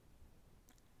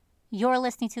You're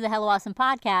listening to the Hello Awesome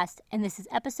podcast, and this is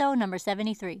episode number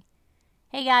 73.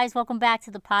 Hey guys, welcome back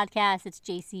to the podcast. It's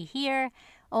JC here.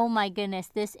 Oh my goodness,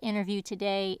 this interview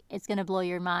today, it's going to blow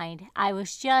your mind. I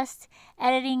was just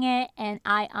editing it, and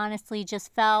I honestly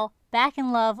just fell back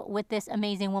in love with this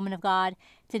amazing woman of God.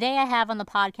 Today I have on the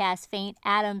podcast Faint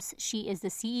Adams. She is the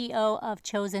CEO of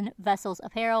Chosen Vessels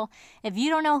Apparel. If you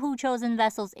don't know who Chosen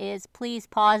Vessels is, please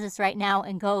pause this right now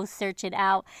and go search it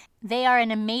out. They are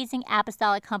an amazing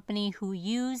apostolic company who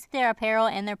use their apparel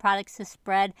and their products to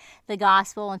spread the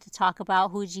gospel and to talk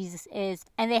about who Jesus is.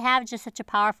 And they have just such a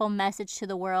powerful message to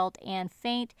the world. And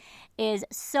Faint is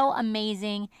so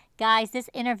amazing. Guys, this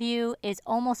interview is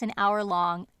almost an hour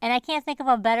long, and I can't think of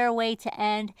a better way to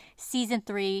end season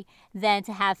 3 than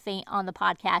to have Faint on the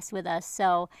podcast with us.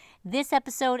 So this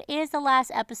episode is the last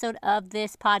episode of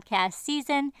this podcast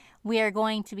season. We are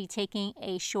going to be taking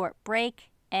a short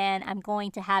break, and I'm going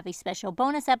to have a special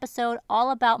bonus episode all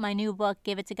about my new book,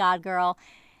 Give It to God Girl.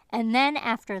 And then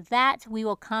after that, we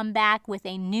will come back with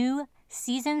a new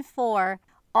season 4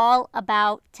 all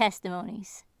about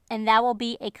testimonies. And that will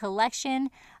be a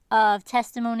collection of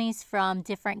testimonies from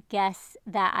different guests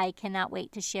that I cannot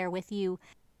wait to share with you.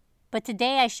 But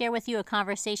today I share with you a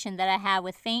conversation that I had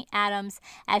with Faint Adams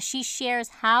as she shares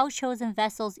how Chosen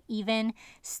Vessels even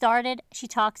started. She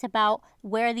talks about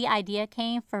where the idea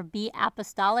came for Be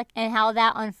Apostolic and how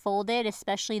that unfolded,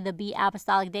 especially the Be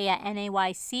Apostolic Day at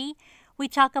NAYC. We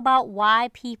talk about why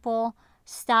people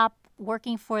stop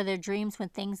working for their dreams when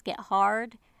things get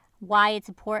hard, why it's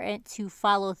important to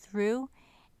follow through,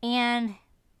 and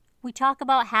we talk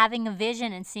about having a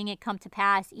vision and seeing it come to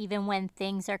pass even when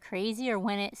things are crazy or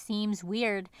when it seems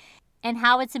weird, and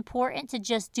how it's important to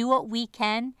just do what we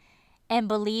can and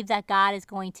believe that God is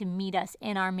going to meet us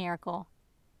in our miracle.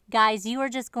 Guys, you are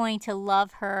just going to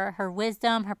love her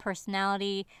wisdom, her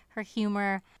personality, her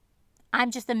humor. I'm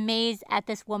just amazed at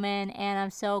this woman, and I'm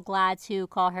so glad to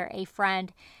call her a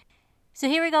friend. So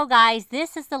here we go, guys.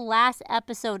 This is the last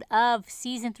episode of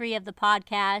season 3 of the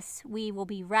podcast. We will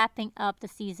be wrapping up the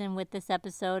season with this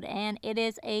episode, and it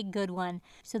is a good one.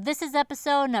 So this is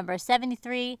episode number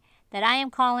 73 that I am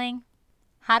calling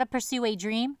How to Pursue a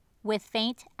Dream with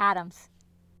Faint Adams.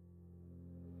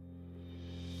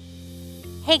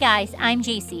 Hey guys, I'm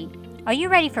JC. Are you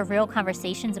ready for real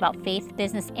conversations about faith,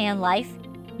 business, and life?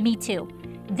 Me too.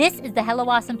 This is the Hello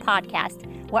Awesome podcast,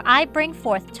 where I bring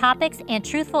forth topics and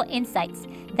truthful insights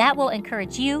that will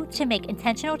encourage you to make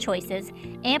intentional choices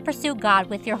and pursue God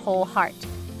with your whole heart.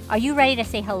 Are you ready to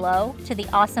say hello to the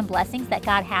awesome blessings that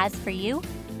God has for you?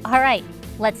 All right,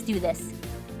 let's do this.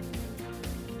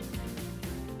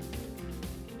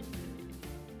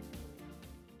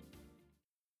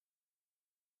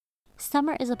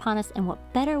 Summer is upon us, and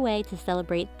what better way to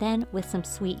celebrate than with some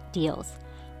sweet deals?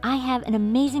 I have an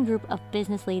amazing group of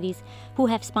business ladies who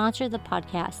have sponsored the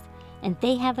podcast, and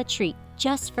they have a treat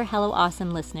just for Hello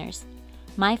Awesome listeners.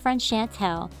 My friend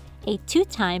Chantel, a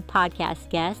 2-time podcast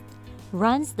guest,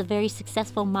 runs the very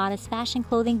successful modest fashion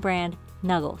clothing brand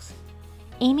Nuggles.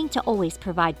 Aiming to always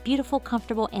provide beautiful,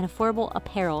 comfortable, and affordable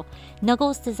apparel,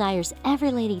 Nuggles desires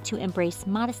every lady to embrace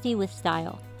modesty with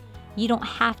style. You don't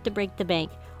have to break the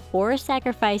bank or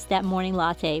sacrifice that morning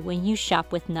latte when you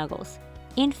shop with Nuggles.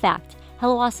 In fact,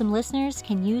 Hello Awesome listeners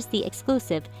can use the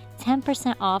exclusive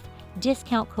 10% off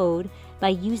discount code by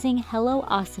using Hello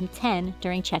Awesome 10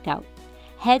 during checkout.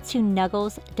 Head to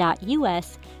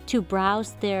nuggles.us to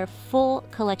browse their full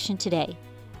collection today.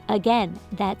 Again,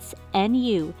 that's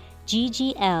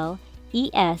nuggles.us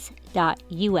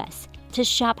to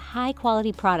shop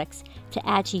high-quality products to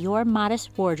add to your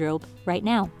modest wardrobe right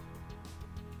now.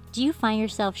 Do you find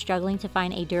yourself struggling to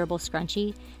find a durable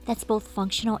scrunchie that's both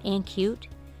functional and cute?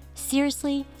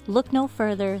 Seriously, look no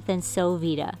further than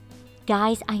Sovita.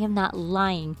 Guys, I am not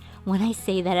lying when I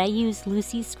say that I use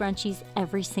Lucy's scrunchies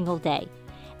every single day,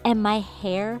 and my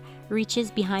hair reaches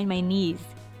behind my knees.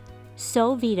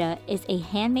 Sovita is a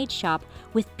handmade shop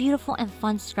with beautiful and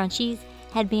fun scrunchies,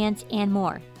 headbands, and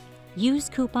more. Use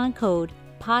coupon code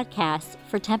PODCAST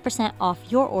for 10% off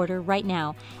your order right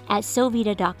now at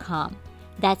Sovita.com.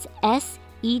 That's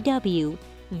SEWVIDA.com.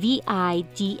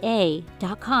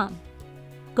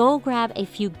 Go grab a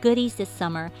few goodies this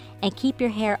summer and keep your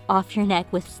hair off your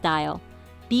neck with style.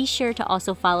 Be sure to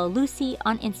also follow Lucy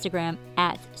on Instagram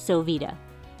at Sovita.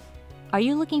 Are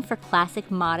you looking for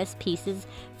classic modest pieces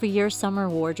for your summer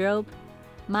wardrobe?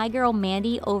 My girl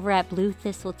Mandy over at Blue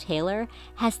Thistle Tailor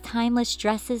has timeless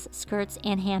dresses, skirts,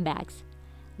 and handbags.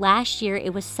 Last year,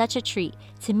 it was such a treat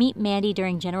to meet Mandy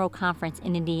during General Conference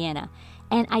in Indiana,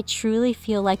 and I truly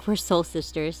feel like we're soul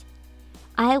sisters.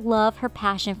 I love her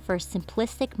passion for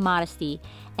simplistic modesty,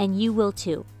 and you will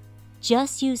too.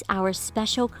 Just use our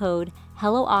special code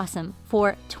HelloAwesome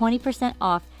for 20%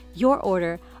 off your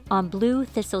order on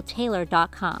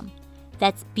BlueThistleTailor.com.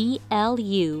 That's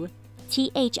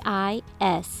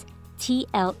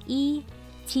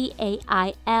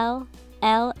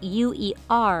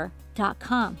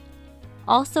BlueThistleTailor.com.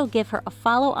 Also give her a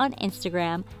follow on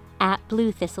Instagram at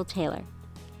BlueThistleTailor.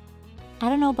 I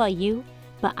don't know about you,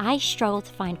 but I struggle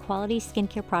to find quality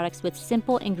skincare products with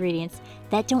simple ingredients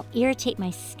that don't irritate my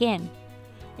skin,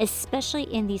 especially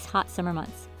in these hot summer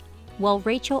months. Well,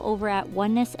 Rachel over at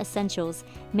Oneness Essentials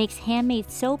makes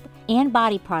handmade soap and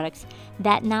body products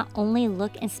that not only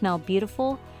look and smell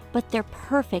beautiful, but they're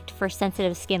perfect for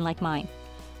sensitive skin like mine.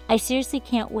 I seriously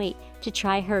can't wait to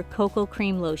try her cocoa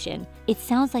cream lotion. It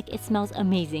sounds like it smells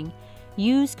amazing.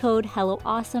 Use code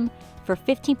HelloAwesome for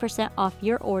 15% off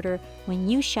your order when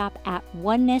you shop at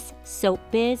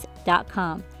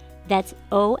onenesssoapbiz.com. That's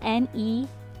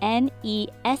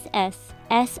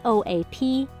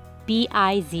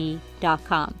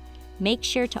ONENESSSOAPBIZ.com. Make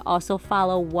sure to also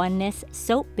follow Oneness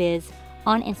Soap Biz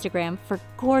on Instagram for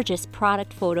gorgeous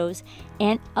product photos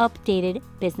and updated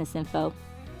business info.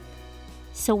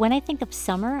 So when I think of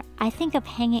summer, I think of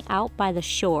hanging out by the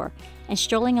shore and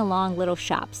strolling along little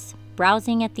shops,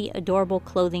 browsing at the adorable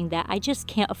clothing that I just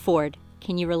can't afford.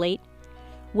 Can you relate?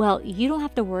 Well, you don't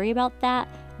have to worry about that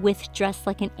with Dress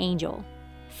Like an Angel.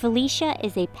 Felicia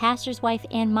is a pastor's wife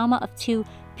and mama of 2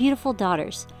 beautiful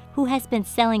daughters who has been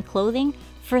selling clothing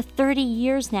for 30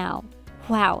 years now.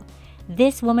 Wow,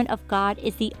 this woman of God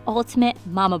is the ultimate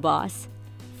mama boss.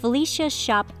 Felicia's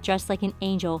shop, Dressed Like an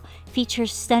Angel,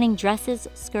 features stunning dresses,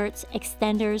 skirts,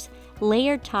 extenders,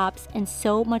 layered tops, and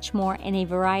so much more in a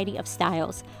variety of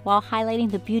styles, while highlighting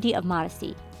the beauty of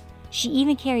modesty. She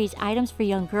even carries items for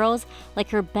young girls like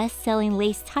her best-selling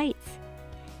lace tights.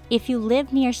 If you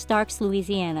live near Starks,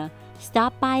 Louisiana,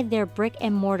 stop by their brick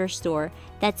and mortar store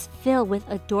that's filled with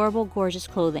adorable, gorgeous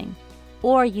clothing.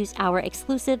 Or use our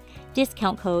exclusive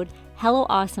discount code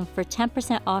HelloAwesome for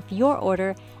 10% off your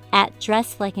order at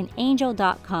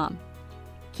dresslikeanangel.com.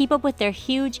 Keep up with their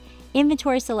huge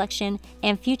inventory selection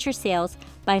and future sales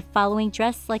by following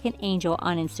Dress Like an Angel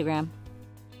on Instagram.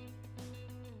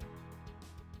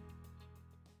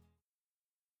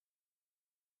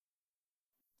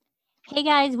 Hey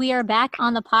guys, we are back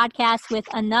on the podcast with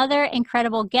another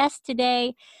incredible guest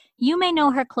today. You may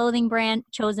know her clothing brand,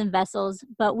 Chosen Vessels,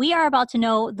 but we are about to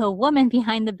know the woman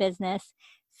behind the business.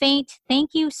 Faint,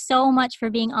 thank you so much for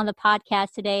being on the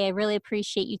podcast today. I really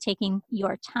appreciate you taking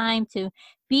your time to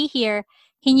be here.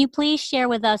 Can you please share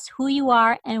with us who you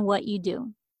are and what you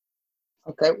do?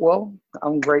 Okay, well,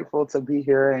 I'm grateful to be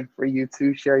here and for you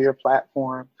to share your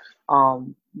platform.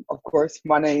 Of course,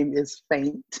 my name is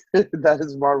Faint. That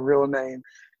is my real name,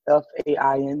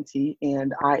 Faint,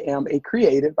 and I am a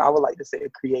creative. I would like to say a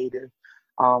creative.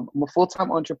 I'm a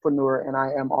full-time entrepreneur, and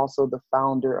I am also the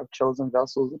founder of Chosen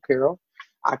Vessels Apparel.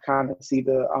 I kind of see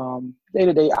the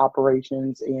day-to-day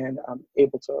operations, and I'm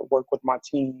able to work with my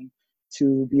team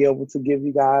to be able to give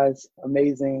you guys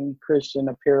amazing Christian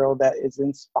apparel that is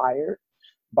inspired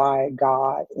by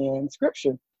God and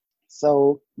Scripture.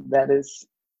 So that is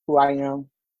who I am.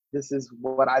 This is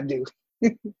what I do.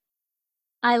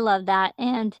 I love that.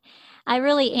 And I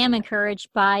really am encouraged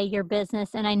by your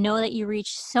business. And I know that you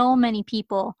reach so many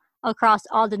people across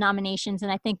all denominations.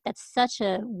 And I think that's such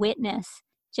a witness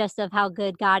just of how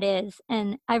good God is.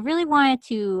 And I really wanted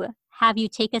to have you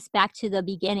take us back to the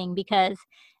beginning because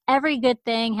every good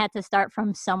thing had to start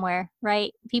from somewhere,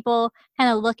 right? People kind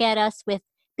of look at us with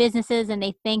businesses and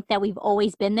they think that we've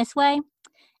always been this way.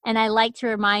 And I like to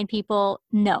remind people,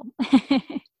 no.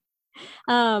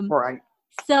 Right.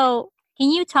 So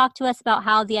can you talk to us about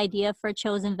how the idea for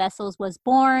Chosen Vessels was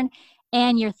born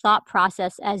and your thought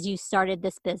process as you started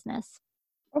this business?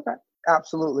 Okay.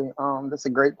 Absolutely. That's a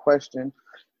great question.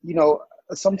 You know,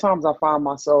 sometimes I find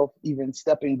myself even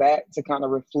stepping back to kind of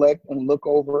reflect and look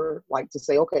over, like to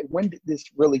say, okay, when did this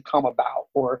really come about?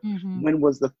 Or when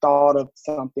was the thought of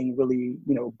something really,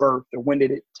 birthed? Or when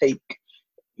did it take,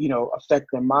 effect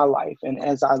in my life? And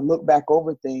as I look back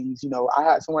over things, I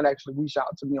had someone actually reach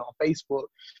out to me on Facebook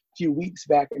a few weeks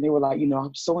back, and they were like,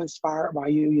 I'm so inspired by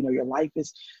you. Your life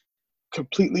is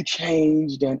completely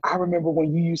changed. And I remember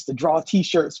when you used to draw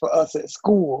t-shirts for us at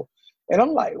school. And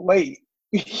I'm like, wait,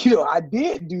 I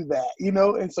did do that,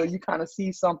 and so you kind of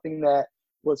see something that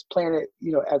was planted,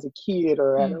 as a kid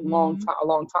or at a long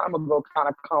time ago kind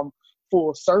of come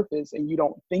full surface, and you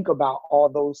don't think about all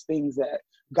those things that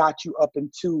got you up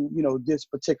into, this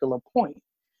particular point.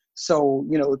 So,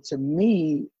 to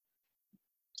me,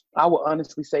 I would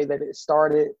honestly say that it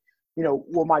started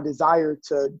well, my desire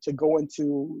to go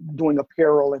into doing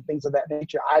apparel and things of that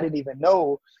nature, I didn't even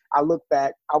know. I look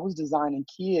back, I was designing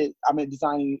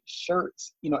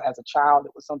shirts, as a child.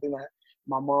 It was something that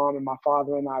my mom and my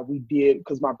father and we did,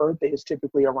 because my birthday is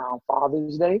typically around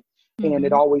Father's Day. And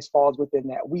it always falls within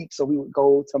that week. So we would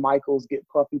go to Michael's, get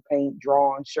puffy paint,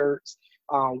 draw on shirts.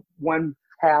 The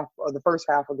first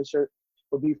half of the shirt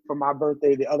would be for my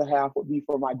birthday. The other half would be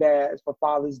for my dad's, for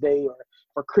Father's Day, or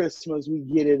for Christmas. We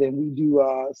get it and we do,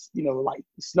 like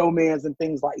snowmans and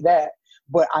things like that.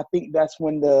 But I think that's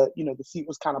when the seed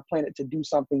was kind of planted to do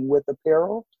something with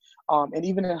apparel. And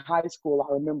even in high school,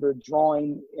 I remember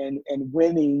drawing and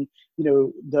winning,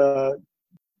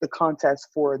 the contest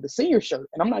for the senior shirt.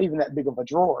 And I'm not even that big of a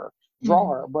drawer,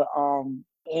 but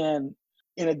and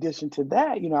in addition to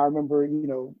that, I remember,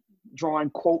 drawing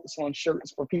quotes on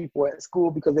shirts for people at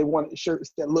school because they wanted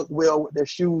shirts that look well with their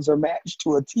shoes or match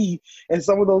to a T. And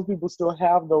some of those people still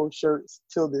have those shirts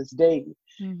till this day.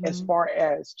 As far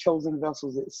as Chosen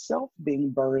Vessels itself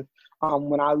being birthed,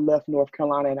 when I left North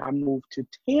Carolina and I moved to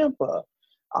Tampa,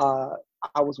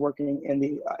 I was working in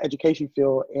the education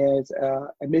field as an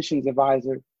admissions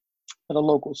advisor at a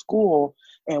local school,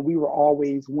 and we were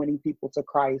always winning people to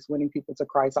Christ.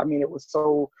 I mean, it was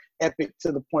so epic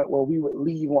to the point where we would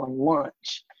leave on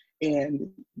lunch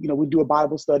and, we'd do a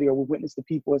Bible study or we'd witness to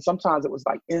people. And sometimes it was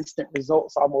like instant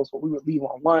results almost, where we would leave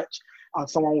on lunch.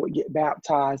 Someone would get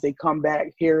baptized. They come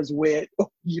back, hair's wet,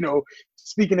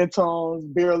 speaking in tongues,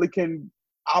 barely can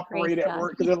operate at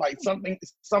work because they're like,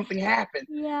 something happened.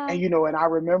 Yeah. And, and I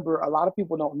remember, a lot of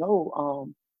people don't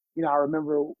know, I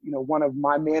remember, one of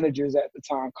my managers at the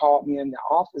time called me in the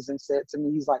office and said to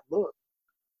me, he's like, look,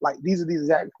 like, these are the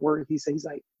exact words he said. He's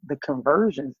like, the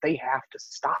conversions, they have to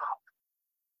stop.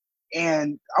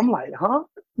 And I'm like, huh?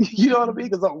 You know what I mean?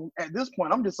 Because at this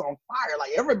point, I'm just on fire.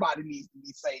 Like, everybody needs to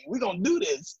be saved. We're going to do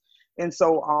this. And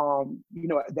so,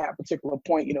 at that particular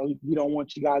point, we don't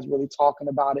want you guys really talking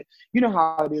about it. You know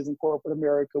how it is in corporate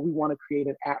America. We want to create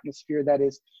an atmosphere that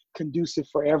is conducive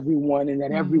for everyone and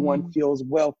that everyone feels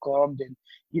welcomed, and,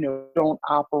 don't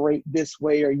operate this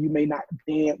way, or you may not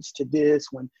dance to this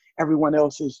when everyone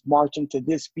else is marching to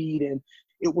this beat. And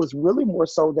it was really more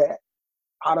so that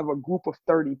out of a group of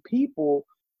 30 people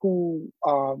who,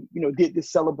 did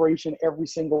this celebration every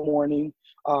single morning,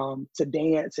 to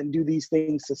dance and do these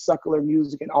things to secular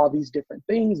music and all these different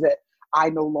things that I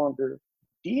no longer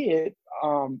did,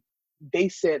 they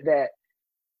said that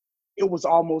it was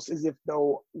almost as if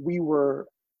though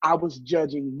I was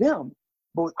judging them,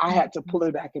 but I had to pull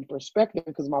it back in perspective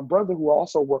because my brother, who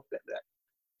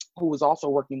was also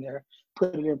working there,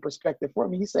 put it in perspective for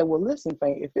me. He said, well, listen,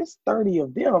 Fane, if it's 30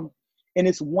 of them and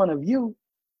it's one of you,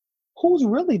 who's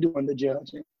really doing the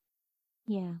judging?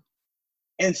 Yeah.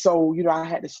 And so, I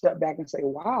had to step back and say,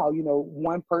 wow,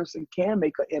 one person can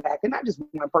make an impact, and not just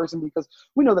one person, because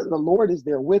we know that the Lord is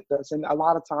there with us. And a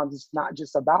lot of times it's not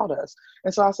just about us.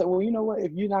 And so I said, well, you know what,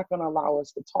 if you're not going to allow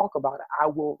us to talk about it, I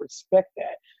will respect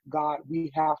that. God,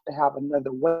 we have to have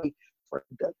another way for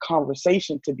the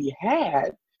conversation to be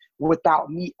had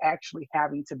without me actually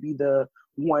having to be the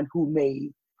one who may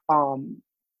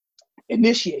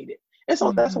initiate it. And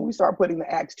so that's when we started putting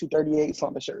the Acts 2:38s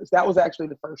on the shirts. That was actually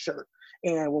the first shirt.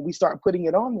 And when we started putting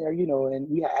it on there, and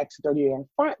we had Acts 2:38 on the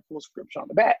front, full scripture on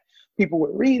the back, people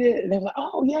would read it and they were like,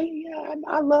 oh, yeah,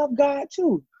 I love God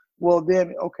too. Well,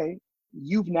 then, okay,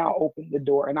 you've now opened the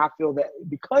door. And I feel that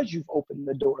because you've opened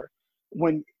the door,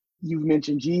 when you've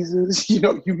mentioned Jesus,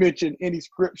 you mentioned any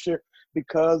scripture,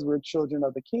 because we're children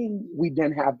of the King, we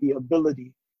then have the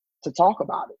ability to talk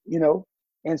about it,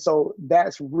 And so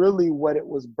that's really what it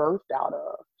was birthed out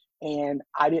of. And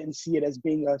I didn't see it as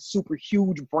being a super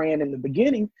huge brand in the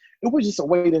beginning. It was just a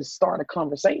way to start a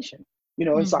conversation,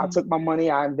 and so I took my money,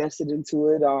 I invested into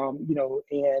it,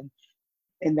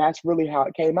 and that's really how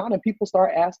it came out. And people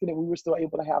started asking, and we were still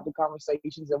able to have the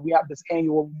conversations. And we have this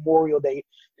annual Memorial Day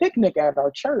picnic at our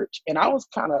church. And I was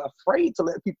kind of afraid to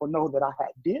let people know that I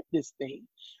had did this thing.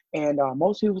 And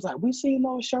most people was like, we seen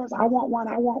those shirts. I want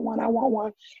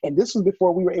one. And this was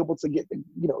before we were able to get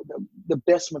the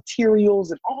best materials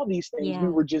and all these things we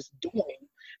were just doing.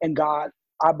 And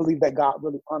I believe that God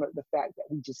really honored the fact that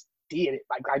we just did it.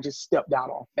 Like, I just stepped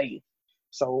out on faith.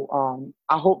 So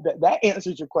I hope that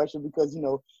answers your question, because,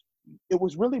 it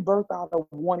was really birthed out of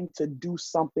wanting to do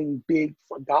something big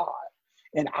for God.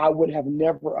 And I would have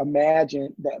never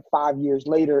imagined that 5 years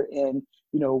later, and,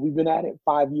 we've been at it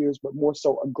 5 years, but more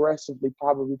so aggressively,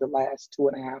 probably the last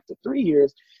 2.5 to 3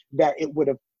 years, that it would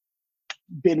have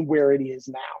been where it is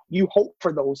now. You hope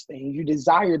for those things, you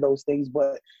desire those things,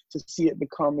 but to see it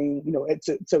becoming,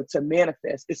 to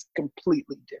manifest, it's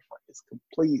completely different. It's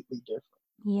completely different.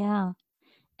 Yeah.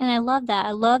 And I love that.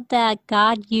 I love that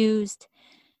God used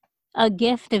a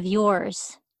gift of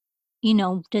yours,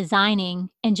 designing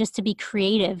and just to be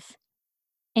creative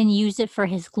and use it for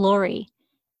his glory.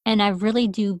 And I really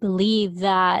do believe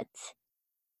that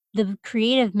the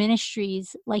creative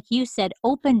ministries, like you said,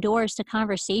 open doors to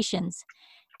conversations.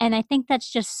 And I think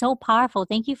that's just so powerful.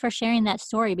 Thank you for sharing that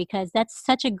story because that's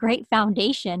such a great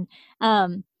foundation,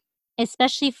 um,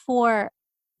 especially for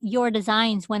your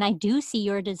designs. When I do see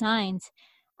your designs,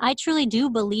 I truly do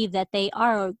believe that they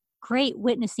are a great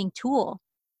witnessing tool.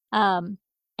 Um,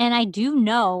 and I do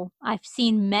know I've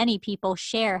seen many people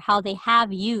share how they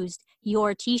have used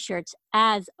your t shirts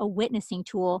as a witnessing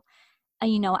tool,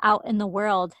 out in the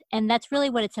world. And that's really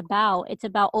what it's about. It's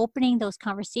about opening those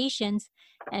conversations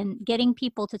and getting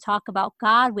people to talk about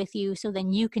God with you so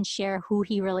then you can share who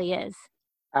he really is.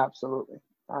 Absolutely.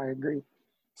 I agree.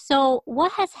 So,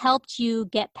 what has helped you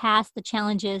get past the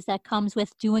challenges that comes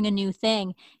with doing a new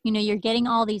thing? You're getting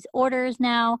all these orders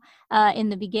now in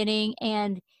the beginning,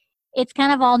 and it's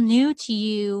kind of all new to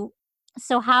you.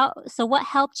 So what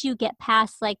helped you get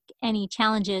past like any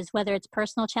challenges, whether it's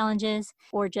personal challenges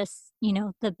or just,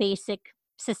 the basic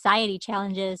society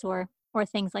challenges or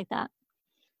things like that?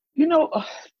 You know,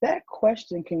 that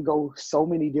question can go so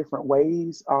many different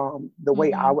ways. The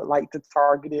way I Mhm. would like to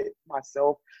target it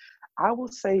myself, I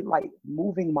would say like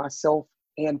moving myself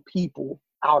and people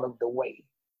out of the way.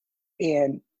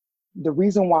 And the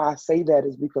reason why I say that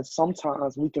is because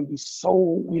sometimes we can be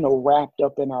so, wrapped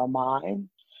up in our mind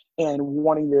and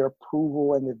wanting their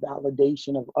approval and the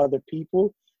validation of other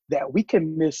people that we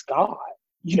can miss God.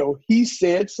 He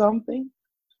said something,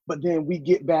 but then we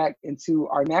get back into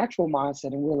our natural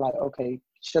mindset and we're like, okay,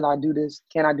 should I do this?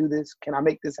 Can I do this? Can I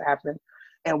make this happen?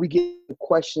 And we get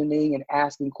questioning and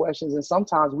asking questions. And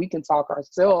sometimes we can talk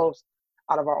ourselves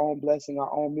out of our own blessing,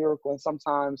 our own miracle. And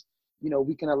sometimes,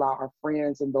 we can allow our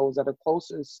friends and those that are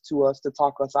closest to us to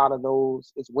talk us out of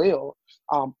those as well.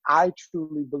 I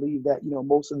truly believe that,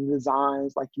 most of the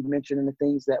designs, like you mentioned, and the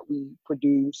things that we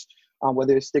produce,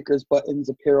 whether it's stickers, buttons,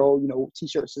 apparel,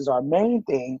 t-shirts is our main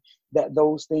thing, that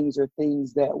those things are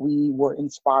things that we were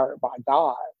inspired by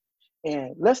God.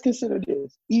 And let's consider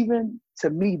this. Even to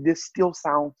me, this still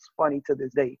sounds funny to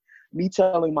this day. Me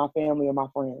telling my family and my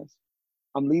friends,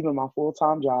 I'm leaving my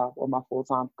full-time job or my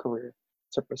full-time career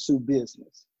to pursue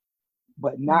business,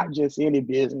 but not Mm. just any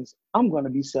business. I'm going to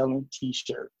be selling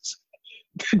t-shirts.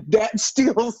 That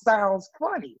still sounds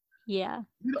funny. Yeah.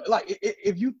 Like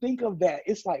if you think of that,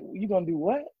 it's like, you're going to do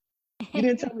what? You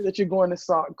didn't tell me that you're going to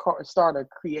start a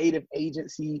creative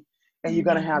agency and you're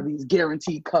going to have Mhm. these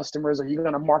guaranteed customers or you're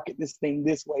going to market this thing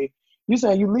this way. You're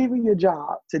saying you're leaving your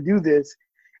job to do this.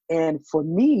 And for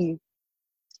me,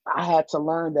 I had to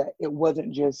learn that it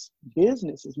wasn't just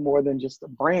business, it's more than just a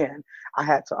brand. I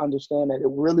had to understand that it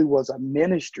really was a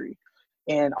ministry.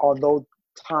 And although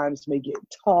times may get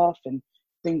tough and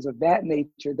things of that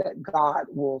nature, that God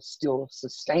will still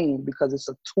sustain because it's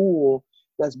a tool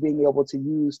that's being able to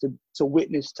use to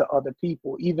witness to other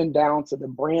people, even down to the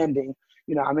branding.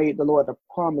 I made the Lord a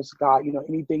promise, God,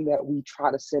 anything that we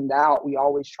try to send out, we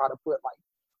always try to put like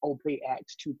obey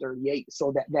Acts 2:38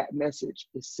 so that that message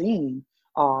is seen,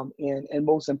 and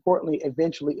most importantly,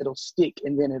 eventually it'll stick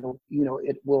and then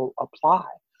it will apply.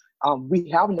 We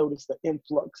have noticed the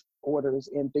influx orders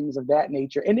and things of that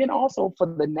nature. And then also for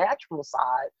the natural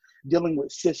side, dealing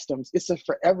with systems, it's a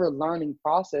forever learning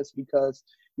process because,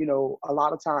 a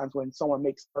lot of times when someone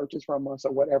makes a purchase from us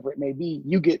or whatever it may be,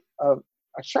 you get a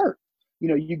shirt.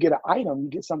 You get an item, you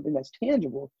get something that's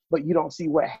tangible, but you don't see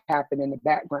what happened in the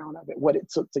background of it, what it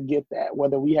took to get that,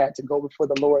 whether we had to go before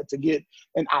the Lord to get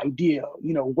an idea,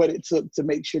 what it took to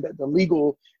make sure that the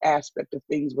legal aspect of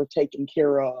things were taken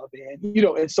care of, and,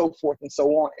 and so forth and so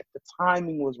on, if the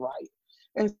timing was right.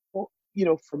 And so,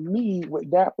 for me,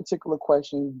 with that particular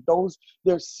question,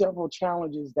 there's several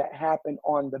challenges that happen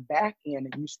on the back end,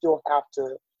 and you still have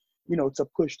to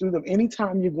push through them.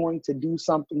 Anytime you're going to do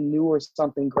something new or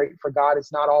something great for God,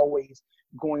 it's not always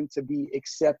going to be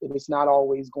accepted. It's not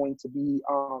always going to be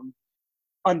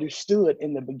understood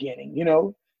in the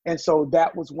beginning. And so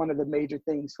that was one of the major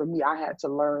things for me. I had to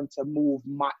learn to move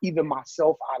even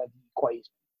myself out of the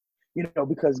equation,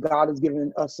 because God has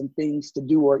given us some things to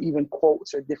do, or even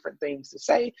quotes or different things to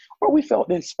say, or we felt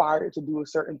inspired to do a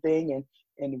certain thing.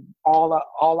 And all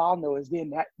I'll know is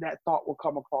then that thought will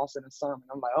come across in a sermon.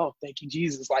 I'm like, oh, thank you,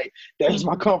 Jesus. Like, there's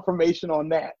my Mhm. confirmation on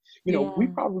that. We Yeah.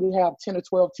 probably have 10 or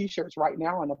 12 t-shirts right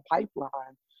now in the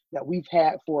pipeline that we've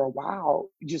had for a while,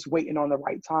 just waiting on the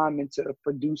right time and to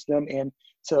produce them and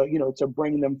to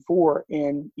bring them forward.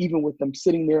 And even with them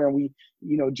sitting there and we,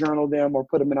 journal them or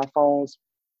put them in our phones,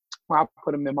 I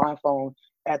put them in my phone.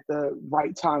 at the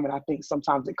right time. And I think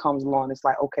sometimes it comes along, it's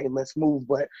like, okay, let's move.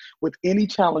 But with any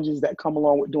challenges that come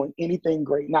along with doing anything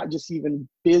great, not just even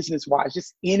business wise,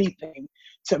 just anything,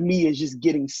 to me is just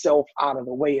getting self out of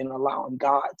the way and allowing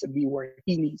God to be where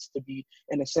he needs to be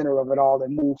in the center of it all,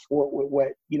 and move forward with what,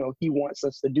 he wants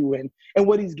us to do, and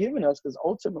what he's given us. Because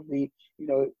ultimately,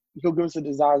 he'll give us the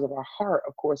desires of our heart,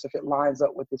 of course, if it lines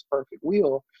up with his perfect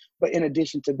will. But in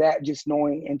addition to that, just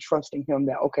knowing and trusting him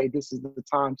that, okay, this is the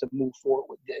time to move forward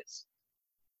with this.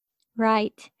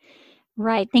 Right.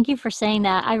 Right. Thank you for saying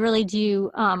that. I really do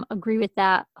agree with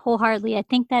that wholeheartedly. I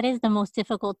think that is the most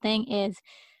difficult thing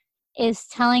is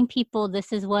telling people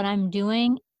this is what I'm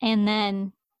doing, and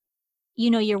then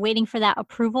you're waiting for that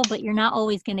approval, but you're not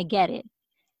always going to get it. Yeah,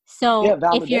 So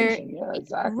if you're validation. Yeah,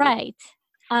 exactly. right,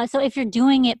 so if you're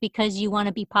doing it because you want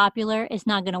to be popular, it's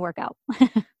not going to work out.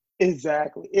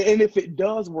 Exactly. And if it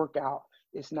does work out,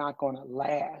 it's not going to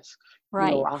last.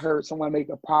 Right. I heard someone make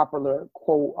a popular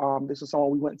quote. This is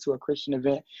someone, we went to a Christian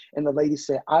event, and the lady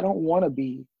said, I don't want to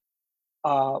be,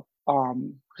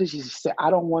 she said, I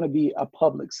don't want to be a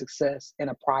public success and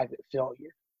a private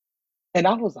failure. And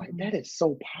I was like, that is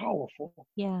so powerful.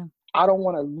 Yeah. I don't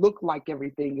want to look like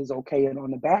everything is okay. And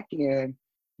on the back end,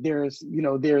 there's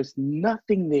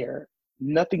nothing there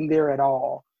at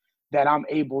all that I'm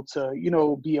able to,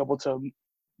 be able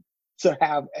to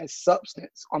have as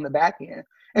substance on the back end,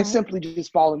 and Right. simply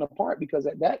just falling apart, because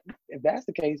if that's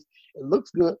the case, it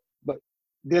looks good, but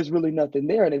there's really nothing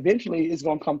there. And eventually it's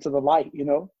going to come to the light,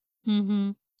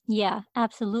 Mm-hmm. Yeah,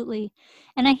 absolutely.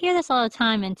 And I hear this all the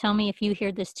time, and tell me if you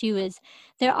hear this too, is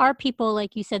there are people,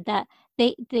 like you said, that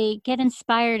they get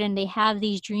inspired and they have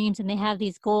these dreams and they have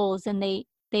these goals, and they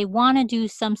want to do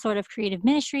some sort of creative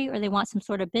ministry, or they want some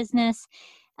sort of business.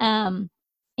 Um,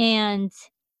 and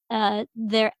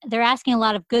they're asking a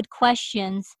lot of good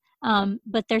questions,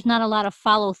 but there's not a lot of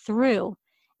follow through.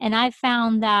 And I've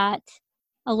found that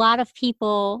a lot of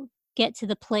people get to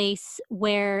the place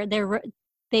where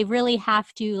they really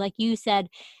have to, like you said,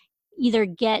 either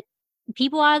get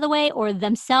people out of the way or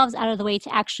themselves out of the way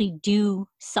to actually do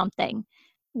something.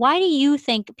 Why do you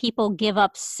think people give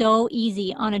up so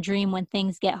easy on a dream when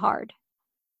things get hard?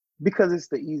 Because it's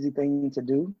the easy thing to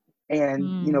do.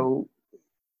 And, Mm,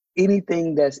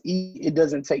 anything that's easy, it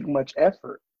doesn't take much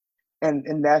effort.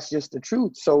 And that's just the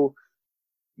truth. So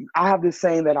I have this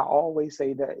saying that I always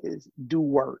say, that is, do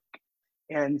work.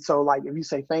 And so, like, if you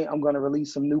say, Faint, I'm going to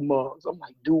release some new mugs, I'm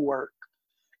like, do work.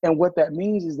 And what that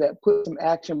means is that put some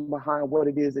action behind what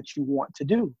it is that you want to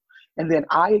do. And then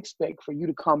I expect for you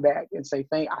to come back and say,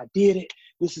 Faint, I did it.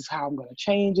 This is how I'm going to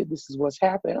change it. This is what's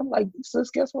happening. I'm like, sis,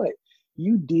 guess what?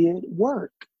 You did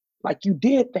work. Like, you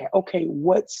did that. Okay,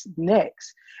 what's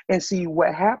next? And see,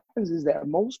 what happens is that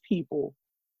most people,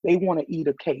 they want to eat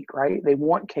a cake, right? They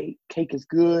want cake. Cake is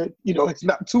good. It's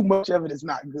not too much of it. It's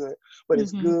not good, but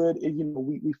it's mhm, good. And,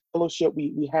 we fellowship,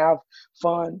 we have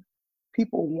fun.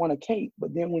 People want a cake,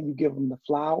 but then when you give them the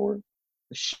flour,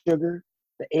 the sugar,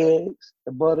 the eggs,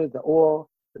 the butter, the oil,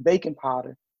 the baking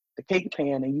powder, the cake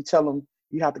pan, and you tell them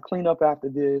you have to clean up after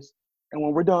this, and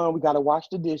when we're done, we got to wash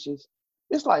the dishes.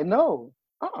 It's like, no,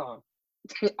 I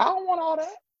don't want all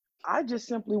that. I just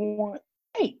simply want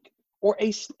cake.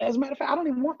 As a matter of fact, I don't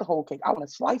even want the whole cake. I want a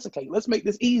slice of cake. Let's make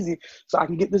this easy so I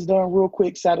can get this done real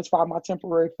quick, satisfy my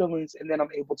temporary feelings, and then I'm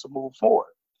able to move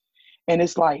forward. And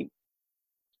it's like,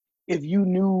 if you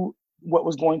knew what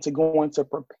was going to go into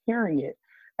preparing it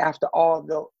after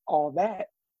all that,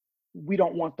 we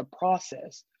don't want the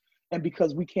process. And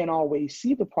because we can't always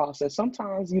see the process,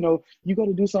 sometimes, you go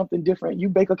to do something different. You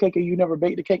bake a cake and you never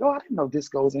baked the cake. Oh, I didn't know this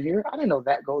goes in here. I didn't know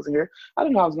that goes in here. I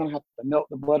didn't know I was going to have to melt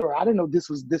the butter. I didn't know this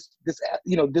was this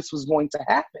was going to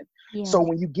happen. yeah, So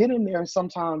when you get in there and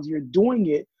sometimes you're doing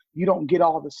it, you don't get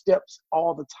all the steps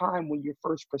all the time when you're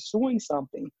first pursuing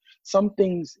something. Some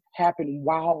things happen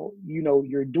while,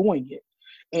 you're doing it.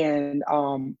 And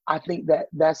I think that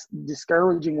that's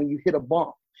discouraging when you hit a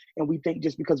bump. And we think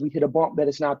just because we hit a bump that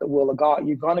it's not the will of God.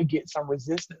 You're going to get some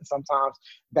resistance sometimes.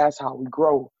 That's how we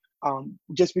grow.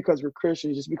 Just because we're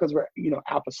Christians, just because we're,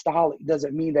 apostolic,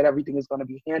 doesn't mean that everything is going to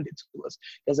be handed to us.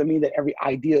 Doesn't mean that every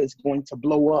idea is going to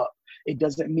blow up. It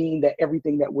doesn't mean that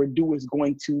everything that we're doing is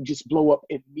going to just blow up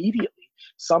immediately.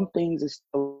 Some things is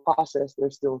still a process.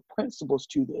 There's still principles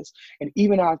to this. And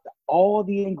even after all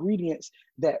the ingredients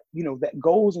that, that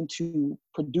goes into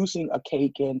producing a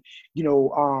cake and,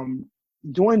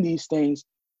 doing these things,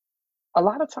 a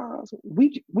lot of times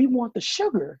we want the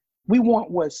sugar. We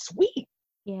want what's sweet.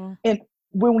 yeah, And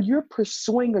when you're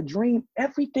pursuing a dream,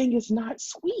 everything is not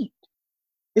sweet.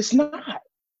 It's not.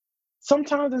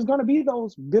 sometimes there's going to be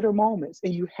those bitter moments,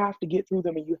 and you have to get through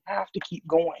them, and you have to keep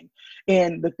going.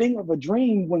 And the thing of a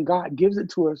dream, when God gives it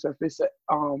to us, if it's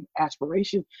an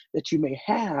aspiration that you may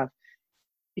have,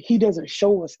 he doesn't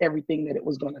show us everything that it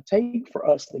was going to take for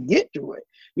us to get through it.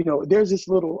 There's this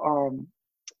little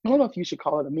I don't know if you should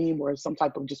call it a meme or some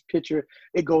type of just picture.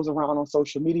 It goes around on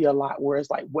social media a lot, where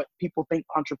it's like what people think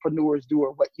entrepreneurs do,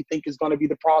 or what you think is going to be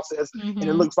the process. And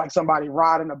it looks like somebody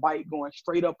riding a bike going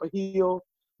straight up a hill,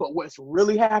 but what's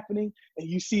really happening, and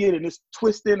you see it, and it's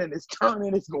twisting and it's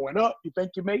turning, it's going up. You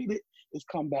think you made it, it's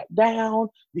come back down.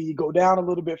 Then you go down a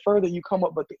little bit further, you come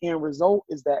up, but the end result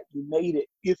is that you made it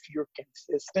if you're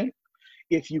consistent,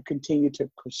 if you continue to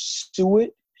pursue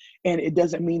it. And it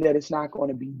doesn't mean that it's not going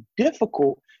to be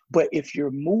difficult, but if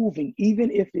you're moving,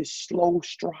 even if it's slow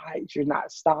strides, you're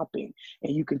not stopping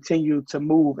and you continue to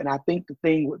move. And I think the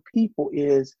thing with people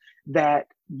is that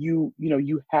you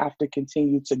have to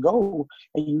continue to go,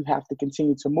 and you have to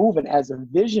continue to move. And as a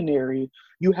visionary,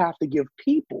 you have to give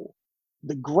people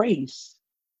the grace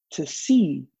to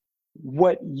see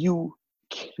what you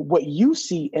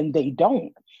see and they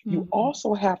don't. You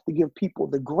also have to give people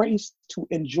the grace to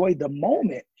enjoy the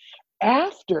moment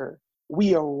after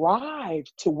we arrive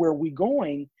to where we're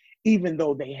going, even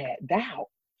though they had doubt,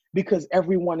 because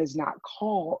everyone is not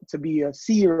called to be a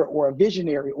seer or a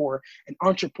visionary or an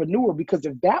entrepreneur. Because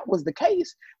if that was the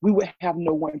case, we would have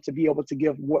no one to be able to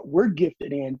give what we're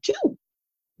gifted in to.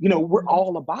 We're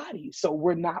all a body, so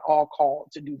we're not all called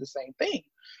to do the same thing.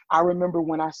 I remember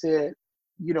when I said,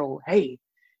 hey,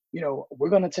 we're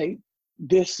going to take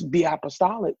this Be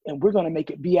Apostolic and we're going to make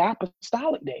it Be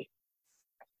Apostolic Day.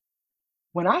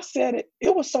 When I said it,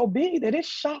 it was so big that it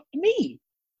shocked me.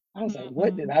 I was like,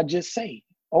 what did I just say?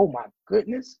 Oh my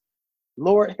goodness,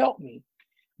 Lord help me.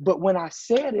 But when I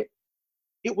said it,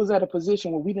 it was at a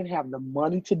position where we didn't have the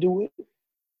money to do it.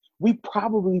 We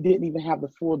probably didn't even have the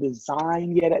full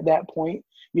design yet at that point.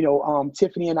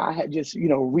 Tiffany and I had just,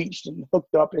 reached and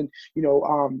hooked up, and,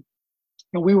 and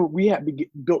we had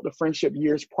built a friendship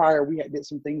years prior. We had did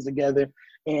some things together,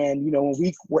 and when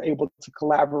we were able to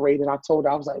collaborate, and I told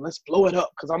her, I was like, let's blow it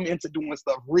up, because I'm into doing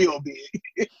stuff real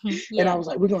big. And I was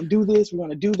like, we're gonna do this, we're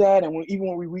gonna do that. And even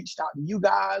when we reached out to you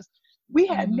guys, we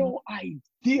had no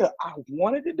idea. I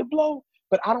wanted it to blow,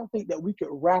 but I don't think that we could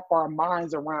wrap our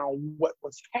minds around what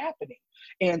was happening.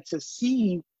 And to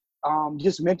see,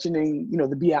 just mentioning,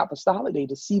 the Be Apostolic Day,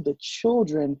 to see the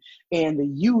children and the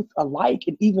youth alike,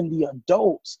 and even the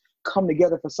adults, come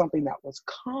together for something that was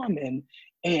common,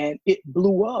 and it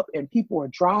blew up, and people are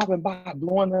driving by,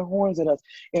 blowing their horns at us.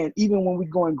 And even when we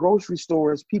go in grocery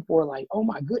stores, people are like, oh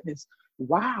my goodness,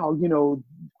 wow,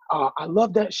 I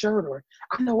love that shirt, or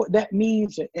I know what that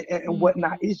means, and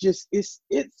whatnot. It's just,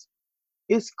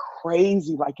 it's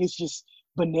crazy. Like, it's just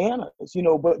bananas,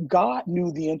 but God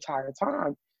knew the entire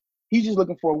time. He's just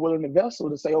looking for a willing vessel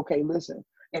to say, okay, listen.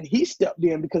 And he stepped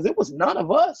in, because it was none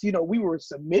of us, we were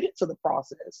submitted to the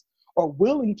process or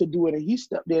willing to do it. And he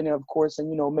stepped in, of course, and,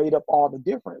 made up all the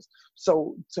difference.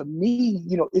 So to me,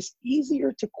 it's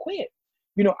easier to quit.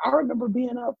 I remember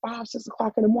being up 5, 6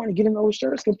 o'clock in the morning, getting those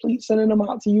shirts complete, sending them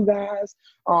out to you guys,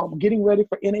 getting ready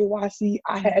for NAYC.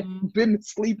 I had been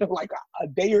sleeping like a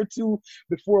day or two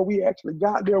before we actually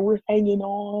got there. We're hanging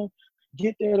on.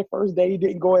 Get there the first day,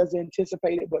 didn't go as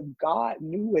anticipated, but God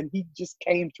knew, and he just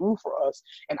came through for us.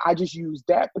 And I just used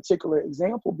that particular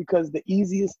example because the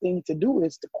easiest thing to do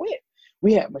is to quit.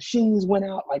 We had machines went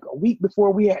out like a week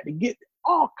before, we had to get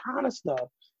all kind of stuff.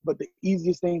 But the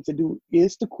easiest thing to do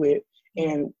is to quit.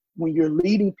 And when you're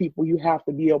leading people, you have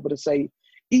to be able to say,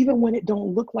 even when it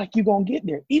don't look like you're going to get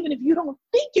there, even if you don't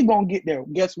think you're going to get there,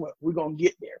 guess what? We're going to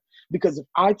get there. Because if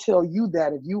I tell you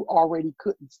that, if you already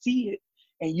couldn't see it,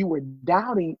 and you were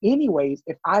doubting anyways,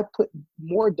 if I put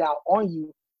more doubt on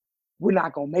you, we're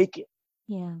not going to make it.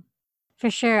 Yeah, for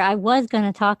sure. I was going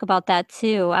to talk about that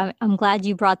too. I'm glad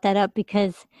you brought that up,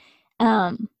 because,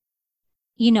 that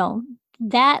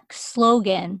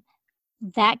slogan,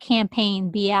 that campaign,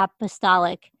 Be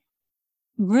Apostolic,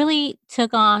 really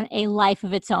took on a life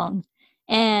of its own.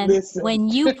 And when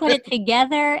you put it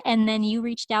together, and then you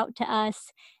reached out to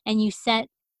us and you sent,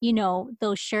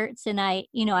 those shirts, and I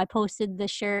posted the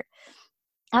shirt.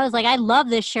 I was like, I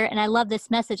love this shirt and I love this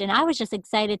message. And I was just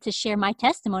excited to share my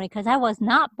testimony, because I was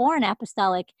not born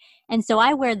apostolic. And so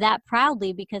I wear that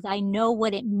proudly, because I know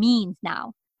what it means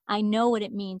now. I know what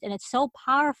it means. And it's so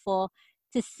powerful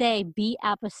to say, be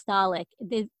apostolic.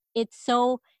 It's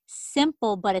so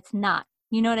simple, but it's not.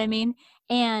 You know what I mean?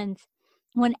 And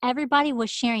when everybody was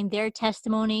sharing their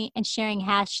testimony and sharing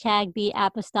hashtag Be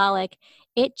Apostolic,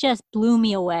 it just blew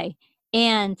me away.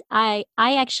 And I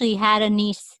actually had a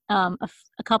niece, a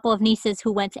couple of nieces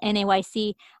who went to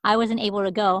NAYC. I wasn't able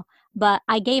to go, but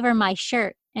I gave her my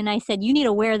shirt and I said, you need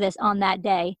to wear this on that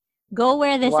day. Go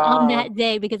wear this on Wow. that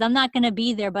day because I'm not going to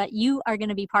be there, but you are going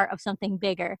to be part of something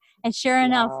bigger. And sure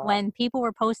enough, Wow. when people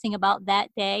were posting about that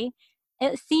day,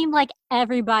 it seemed like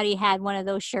everybody had one of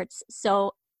those shirts.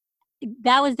 So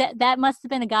that must have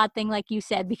been a God thing, like you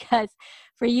said, because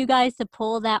for you guys to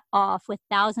pull that off with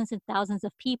thousands and thousands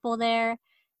of people there,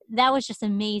 that was just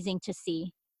amazing to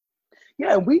see.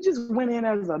 Yeah, we just went in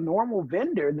as a normal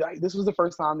vendor. Like this was the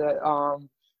first time that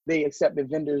they accepted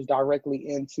vendors directly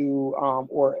into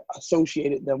or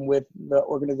associated them with the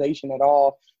organization at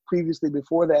all. Previously,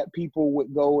 before that, people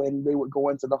would go and they would go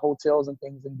into the hotels and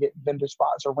things and get vendor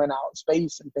spots or rent out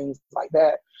space and things like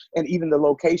that. And even the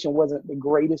location wasn't the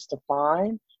greatest to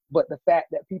find, but the fact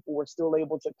that people were still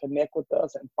able to connect with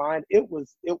us and find it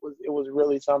was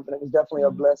really something. It was definitely a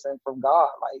Mm. blessing from God.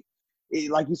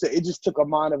 Like you said, it just took a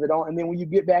mind of it on. And then when you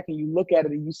get back and you look at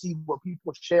it and you see what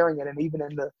people are sharing it, and even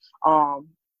in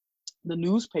the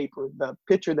newspaper, the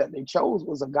picture that they chose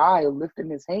was a guy lifting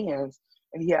his hands,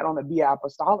 and he had on a Be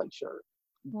Apostolic shirt.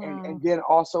 And Wow. then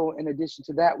also in addition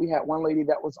to that, we had one lady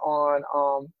that was on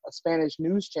a Spanish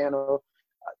news channel,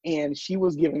 and she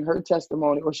was giving her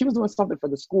testimony, or she was doing something for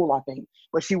the school, I think,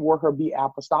 but she wore her Be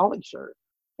Apostolic shirt.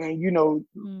 And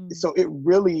Mm. so it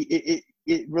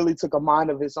really took a mind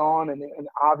of its own, and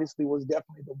obviously was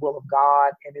definitely the will of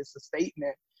God, and it's a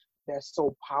statement that's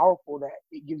so powerful that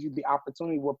it gives you the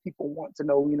opportunity where people want to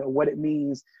know, what it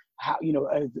means, how,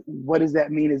 what does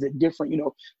that mean? Is it different?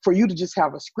 For you to just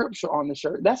have a scripture on the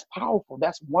shirt, that's powerful.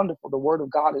 That's wonderful. The word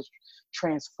of God is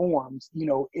transforms,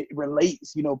 it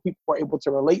relates, people are able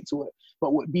to relate to it.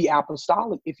 But would Be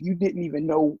Apostolic, if you didn't even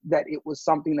know that it was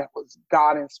something that was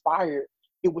God inspired,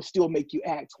 it would still make you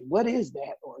ask, what is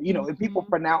that? Or, if people Mhm.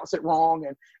 pronounce it wrong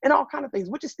and all kind of things,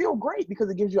 which is still great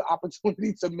because it gives you an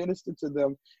opportunity to minister to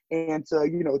them and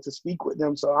to speak with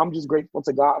them. So I'm just grateful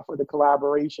to God for the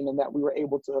collaboration and that we were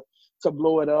able to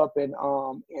blow it up and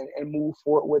move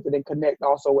forward with it and connect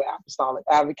also with Apostolic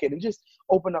Advocate and just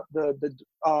open up the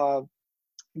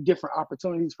different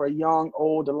opportunities for young,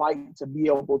 old alike to be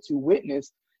able to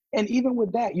witness. And even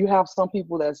with that, you have some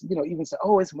people that's, even say,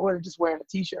 oh, it's more than just wearing a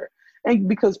t-shirt. And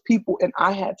because and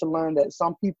I had to learn that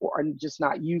some people are just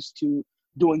not used to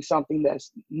doing something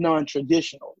that's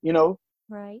non-traditional,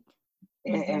 Right.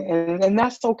 and, Hmm. and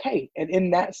that's okay. And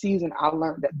in that season, I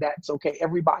learned that that's okay.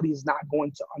 Everybody is not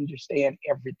going to understand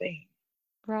everything.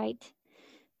 Right.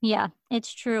 Yeah,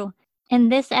 it's true.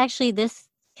 And this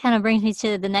kind of brings me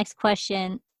to the next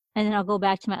question, and then I'll go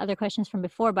back to my other questions from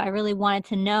before, but I really wanted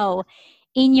to know,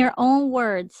 in your own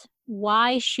words,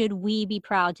 why should we be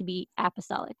proud to be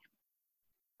apostolic?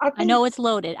 I I think know it's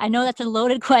loaded. I know that's a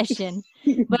loaded question,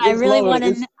 but it's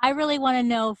loaded. I really want to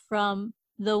know from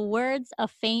the words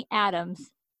of Faint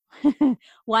Adams,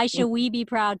 why should we be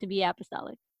proud to be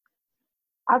apostolic?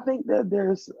 I think that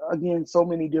there's, again, so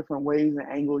many different ways and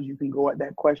angles you can go at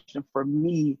that question. For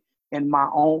me, in my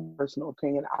own personal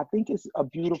opinion, I think it's a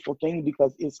beautiful thing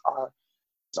because it's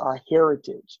our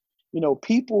heritage.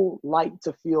 People like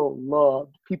to feel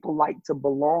loved. People like to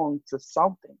belong to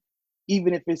something,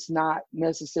 even if it's not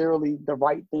necessarily the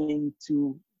right thing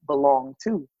to belong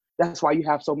to. That's why you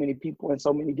have so many people in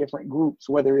so many different groups,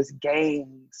 whether it's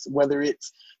gangs, whether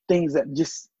it's things that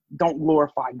just don't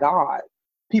glorify God.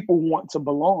 People want to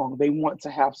belong. They want to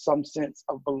have some sense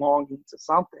of belonging to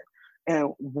something. And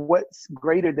what's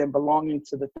greater than belonging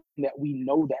to the thing that we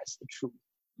know that's the truth?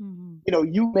 Mhm.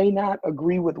 You may not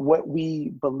agree with what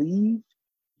we believe,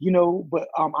 but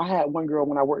I had one girl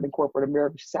when I worked in corporate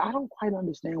America. She said, I don't quite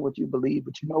understand what you believe,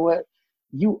 but you know what?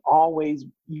 You're always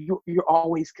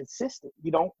consistent.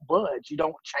 You don't budge. You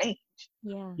don't change.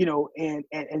 Yeah.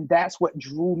 And that's what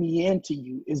drew me into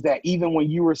you, is that even when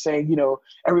you were saying,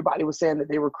 everybody was saying that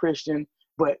they were Christian,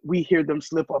 but we hear them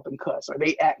slip up and cuss or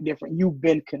they act different. You've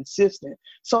been consistent.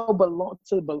 So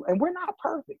and we're not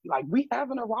perfect. Like, we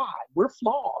haven't arrived. We're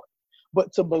flawed.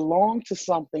 But to belong to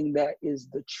something that is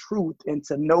the truth and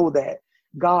to know that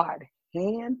God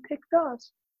handpicked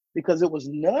us because it was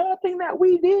nothing that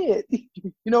we did.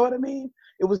 You know what I mean?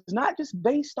 It was not just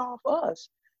based off us,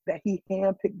 that he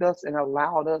handpicked us and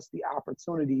allowed us the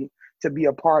opportunity to be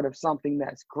a part of something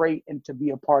that's great and to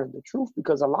be a part of the truth,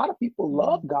 because a lot of people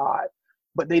love Mhm. God,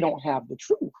 but they don't have the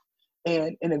truth.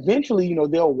 And eventually,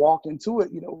 they'll walk into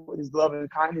it, with his love and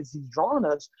kindness he's drawn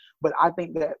us. But I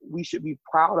think that we should be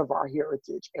proud of our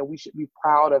heritage, and we should be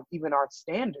proud of even our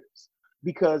standards,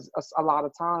 because a lot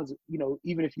of times,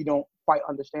 even if you don't quite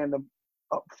understand them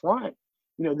up front,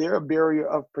 they're a barrier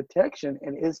of protection,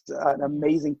 and it's an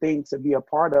amazing thing to be a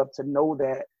part of, to know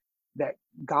that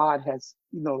God has,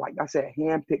 like I said,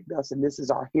 handpicked us, and this is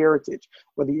our heritage,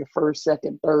 whether you're first,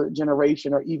 second, third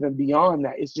generation, or even beyond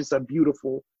that. It's just a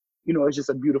beautiful, it's just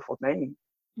a beautiful thing.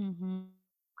 Mm-hmm.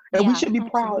 And we Yeah, should be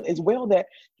proud absolutely. as well that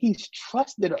he's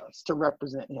trusted us to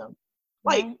represent him.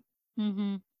 Like, Right?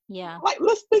 Mm-hmm. Yeah.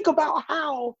 let's think about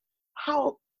how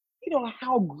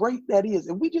how great that is.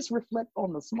 And we just reflect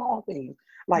on the small things,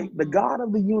 like the Mm-hmm. God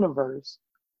of the universe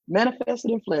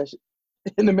manifested in flesh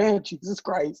in the man Jesus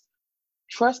Christ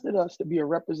trusted us to be a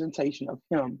representation of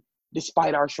him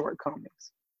despite our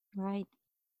shortcomings. Right.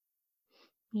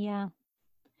 Yeah.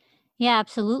 Yeah,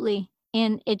 absolutely.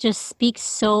 And it just speaks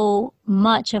so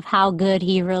much of how good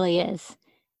he really is.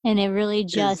 And it really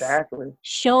just Exactly.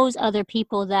 shows other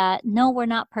people that no, we're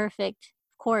not perfect.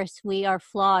 Of course, we are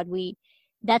flawed.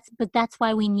 But that's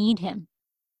why we need him.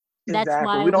 That's Exactly.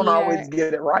 why We don't we are always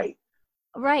get it right.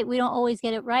 right. We don't always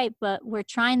get it right, but we're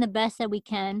trying the best that we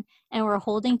can, and we're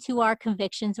holding to our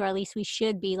convictions, or at least we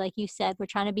should be. Like you said, we're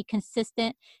trying to be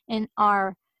consistent in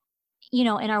our in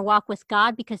our walk with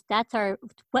God, because that's our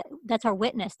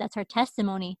witness, that's our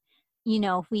testimony.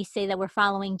 If we say that we're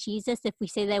following Jesus, if we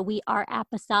say that we are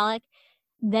apostolic,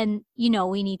 then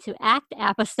we need to act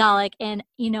apostolic. And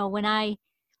when I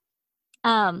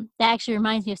that actually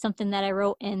reminds me of something that I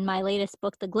wrote in my latest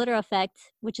book, The Glitter Effect,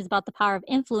 which is about the power of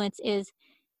influence. Is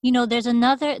there's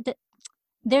enough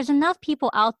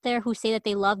people out there who say that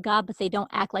they love God, but they don't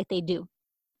act like they do.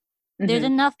 There's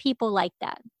Hmm. enough people like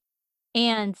that.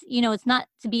 And, it's not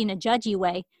to be in a judgy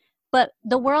way, but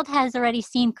the world has already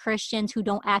seen Christians who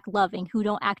don't act loving, who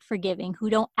don't act forgiving, who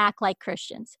don't act like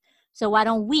Christians. So why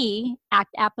don't we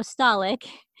act apostolic,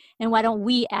 and why don't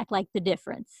we act like the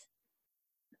difference?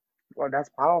 Well, that's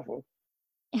powerful.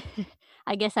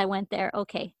 I guess I went there.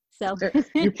 Okay. So,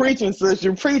 You're preaching, sis.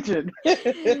 You're preaching.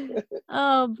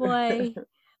 oh boy.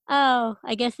 Oh,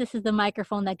 I guess this is the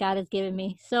microphone that God has given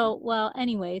me. So, well,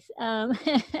 anyways,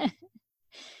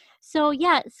 so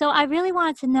yeah, so I really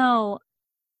wanted to know,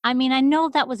 I mean, I know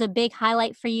that was a big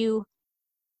highlight for you.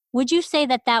 Would you say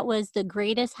that that was the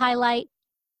greatest highlight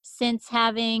since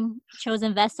having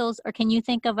Chosen Vessels, or can you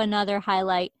think of another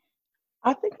highlight?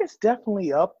 I think it's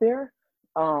definitely up there.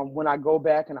 When I go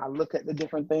back and I look at the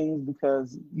different things,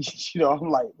 because I'm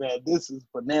like, man, this is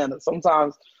bananas.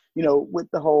 Sometimes, with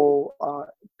the whole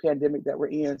pandemic that we're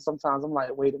in, sometimes I'm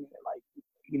like, wait a minute, like,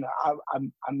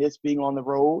 I miss being on the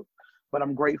road, but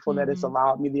I'm grateful that it's Mm-hmm.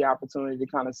 allowed me the opportunity to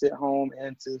kind of sit home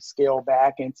and to scale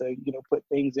back and to put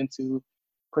things into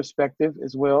perspective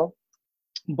as well.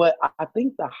 But I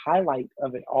think the highlight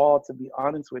of it all, to be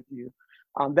honest with you,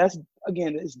 that's,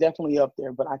 again, it's definitely up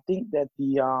there. But I think that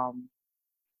the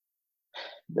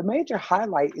major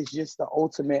highlight is just the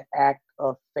ultimate act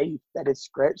of faith that has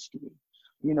stretched me.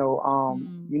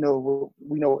 Mm-hmm. We know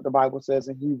what the Bible says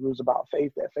in Hebrews about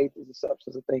faith, that faith is the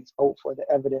substance of things hoped for, the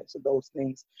evidence of those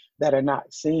things that are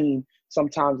not seen.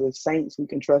 Sometimes as saints, we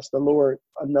can trust the Lord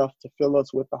enough to fill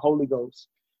us with the Holy Ghost,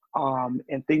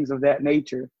 and things of that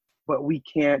nature. But we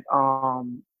can't,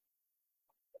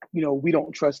 we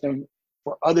don't trust him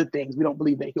for other things. We don't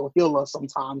believe that he'll heal us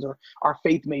sometimes, or our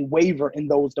faith may waver in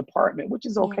those departments, which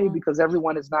is okay, Yeah. because every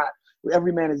man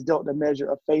is dealt a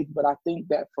measure of faith. But I think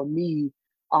that for me,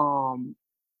 um,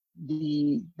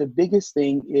 the biggest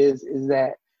thing is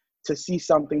that to see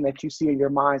something that you see in your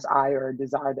mind's eye, or a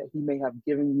desire that he may have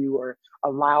given you or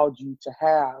allowed you to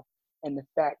have, and the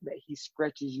fact that he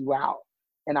stretches you out.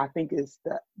 And I think it's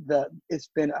it's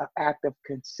been an act of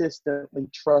consistently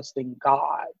trusting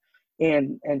God,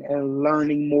 and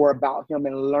learning more about him,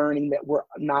 and learning that we're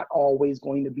not always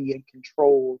going to be in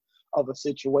control of a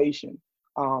situation.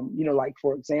 Like,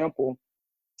 for example,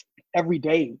 every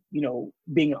day,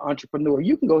 being an entrepreneur,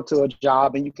 you can go to a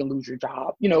job and you can lose your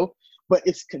job, but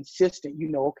it's consistent.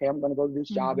 Okay, I'm going to go to this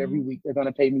job every Mm-hmm. week. They're going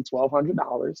to pay me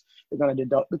 $1,200. They're going to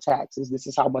deduct the taxes. This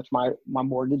is how much my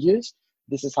mortgage is.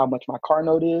 This is how much my car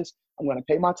note is. I'm going to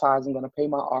pay my tithes. I'm going to pay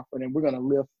my offering, and we're going to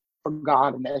live for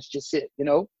God. And that's just it.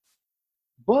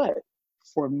 But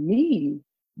for me,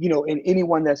 and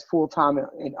anyone that's full-time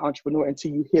an entrepreneur,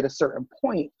 until you hit a certain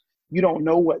point, you don't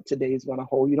know what today is going to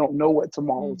hold. You don't know what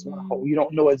tomorrow is going to Mm-hmm. hold. You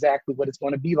don't know exactly what it's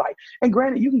going to be like. And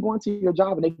granted, you can go into your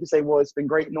job and they can say, well, it's been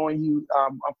great knowing you.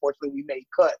 Unfortunately, we made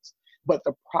cuts. But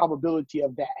the probability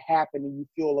of that happening, you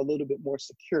feel a little bit more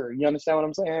secure. You understand what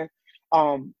I'm saying?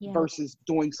 Yeah. Versus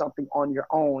doing something on your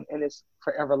own, and it's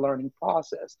forever learning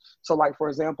process. So, like, for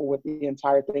example, with the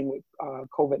entire thing with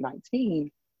COVID-19,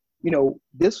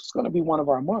 this was going to be one of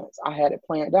our months. I had it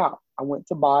planned out. I went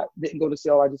to buy, didn't go to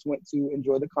sale. I just went to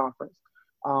enjoy the conference.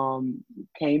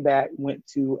 Came back, went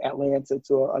to Atlanta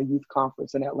to a youth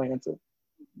conference in Atlanta.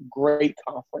 Great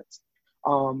conference.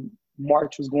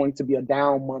 March was going to be a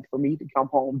down month for me to come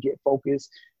home, get focused,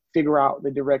 figure out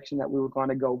the direction that we were going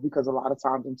to go, because a lot of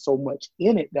times I'm so much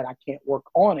in it that I can't work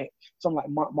on it. So I'm like,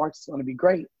 March is going to be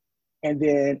great. And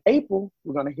then April,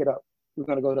 we're going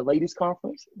to go to ladies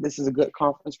conference. This is a good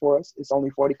conference for us. It's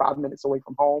only 45 minutes away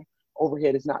from home.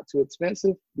 Overhead is not too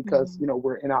expensive because,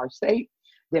 we're in our state.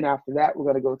 Then after that, we're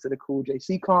going to go to the Cool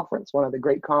JC conference, one of the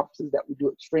great conferences that we do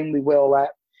extremely well at.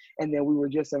 And then we were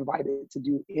just invited to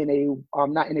do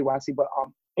not NAYC, but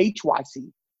HYC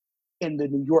in the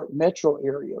New York metro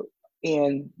area.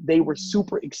 And they were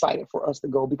super excited for us to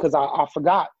go, because I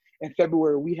forgot in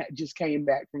February, we had just came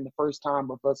back from the first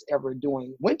time of us ever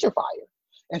doing Winter Fire.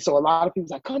 And so a lot of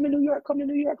people's like, come to New York, come to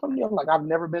New York, come to New York. I'm like, I've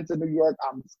never been to New York.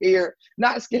 I'm scared,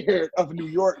 not scared of New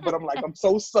York, but I'm like, I'm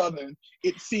so Southern.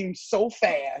 It seems so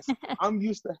fast. I'm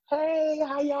used to, hey,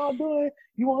 how y'all doing?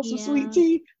 You want some sweet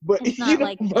tea? But it's not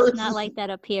like that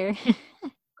up here.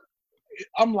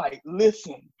 I'm like,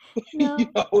 listen, No.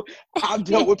 I've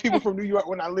dealt with people from New York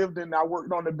when I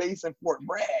worked on the base in Fort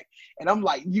Bragg. And I'm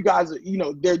like, you guys are,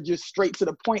 they're just straight to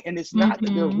the point. And it's not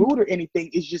that they're rude or anything.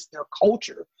 It's just their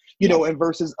culture, and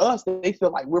versus us, they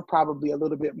feel like we're probably a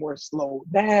little bit more slowed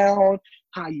down.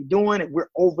 How you doing? And we're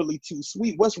overly too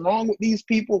sweet. What's wrong with these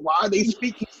people? Why are they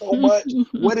speaking so much?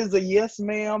 What is a yes,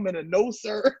 ma'am, and a no,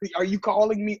 sir? Are you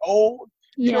calling me old?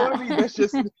 You know what I mean? That's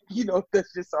just,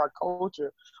 that's just our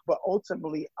culture. But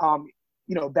ultimately,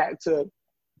 back to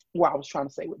what I was trying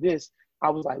to say with this,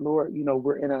 I was like, Lord,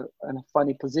 we're in a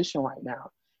funny position right now.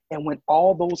 And when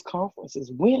all those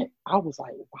conferences went, I was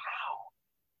like, wow,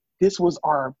 this was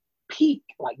our peak.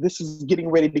 Like, this is getting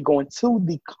ready to go into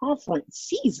the conference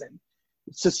season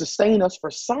to sustain us for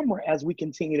summer as we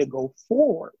continue to go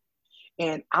forward.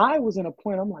 And I was in a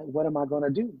point, I'm like, what am I going to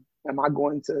do? Am I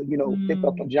going to, pick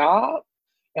up a job?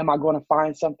 Am I going to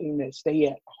find something to stay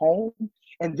at home?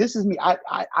 And this is me.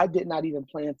 I did not even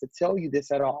plan to tell you this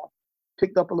at all.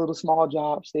 Picked up a little small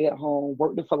job, stay at home,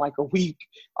 worked it for like a week.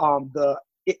 The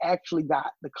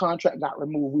contract got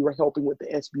removed. We were helping with the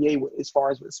SBA as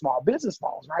far as with small business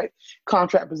loans, right?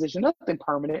 Contract position, nothing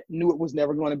permanent. Knew it was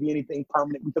never going to be anything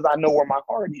permanent because I know where my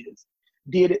heart is.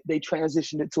 Did it. They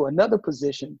transitioned it to another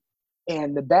position.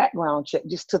 And the background check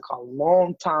just took a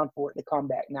long time for it to come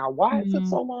back. Now, why it took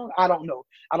so long? I don't know.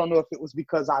 I don't know if it was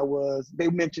because they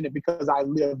mentioned it because I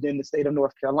lived in the state of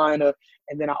North Carolina,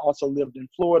 and then I also lived in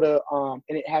Florida, and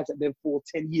it hasn't been full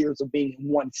 10 years of being in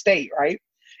one state, right?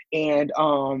 And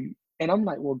I'm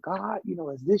like, well, God,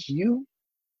 is this you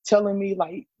telling me,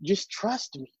 like, just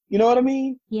trust me? You know what I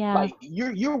mean? Yeah. Like,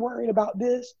 you're worried about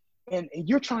this, and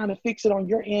you're trying to fix it on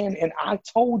your end, and I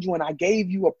told you and I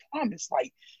gave you a promise,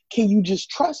 like, can you just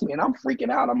trust me? And I'm freaking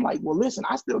out. I'm like, well, listen,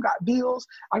 I still got bills.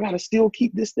 I got to still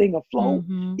keep this thing afloat,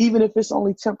 even if it's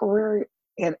only temporary.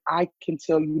 And I can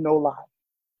tell you no lie.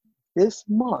 This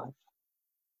month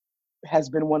has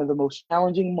been one of the most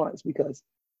challenging months because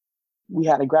we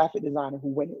had a graphic designer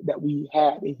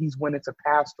and he's went into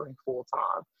pastoring full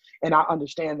time. And I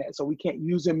understand that. So we can't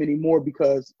use him anymore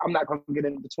because I'm not going to get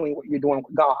in between what you're doing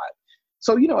with God.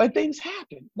 So, and things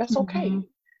happen. That's okay.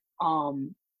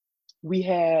 We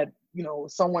had,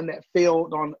 someone that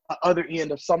failed on the other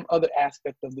end of some other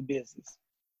aspect of the business.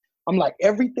 I'm like,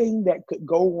 everything that could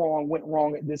go wrong went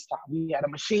wrong at this time. We had a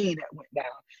machine that went down.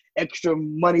 Extra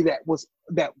money that was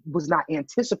not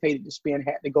anticipated to spend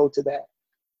had to go to that.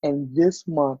 And this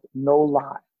month, no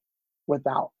lie,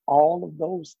 without all of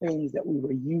those things that we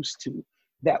were used to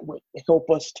that would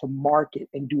help us to market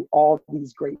and do all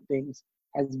these great things,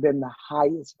 has been the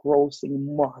highest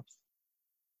grossing month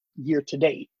year to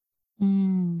date.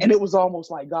 And it was almost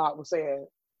like God was saying,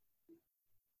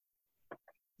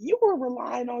 you were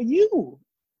relying on you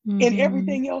and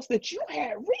everything else that you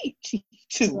had reached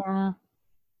to. Yeah.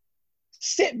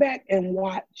 Sit back and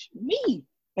watch me.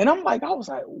 And I was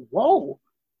like, whoa.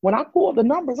 When I pulled the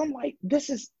numbers, I'm like, this.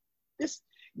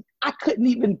 I couldn't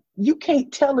even, you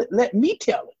can't tell it, let me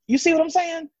tell it. You see what I'm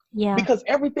saying? Yeah. Because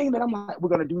everything that I'm like, we're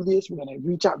going to do this, we're going to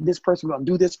reach out to this person, we're going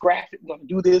to do this graphic, we're going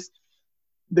to do this.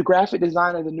 The graphic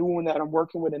designer, the new one that I'm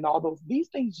working with, and all these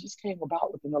things just came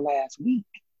about within the last week.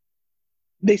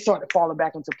 They started falling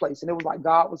back into place. And it was like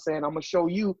God was saying, I'm going to show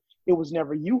you it was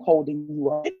never you holding you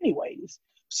up anyways.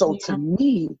 So to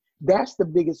me, that's the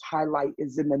biggest highlight,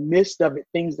 is in the midst of it,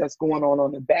 things that's going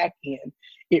on the back end.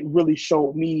 It really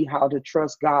showed me how to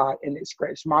trust God, and it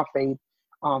scratched my faith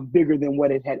bigger than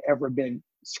what it had ever been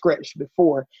scratched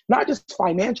before. Not just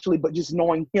financially, but just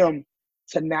knowing him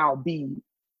to now be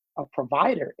a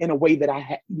provider in a way that I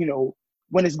had,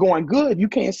 When it's going good, you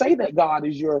can't say that God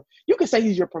is you can say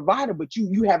he's your provider, but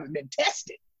you haven't been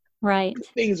tested. Right.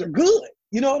 Things are good.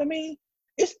 You know what I mean?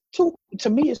 To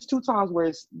me, it's two times where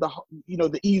it's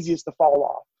the easiest to fall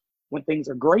off: when things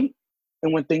are great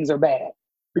and when things are bad.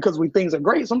 Because when things are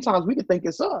great, sometimes we can think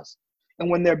it's us. And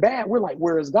when they're bad, we're like,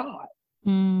 where is God?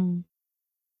 Mm.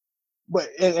 But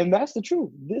and that's the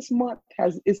truth. This month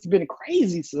it's been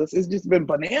crazy, sis. It's just been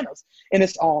bananas. And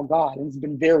it's all God. And it's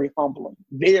been very humbling.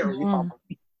 Very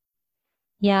humbling.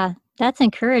 Yeah, that's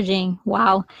encouraging.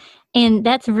 Wow. And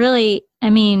that's really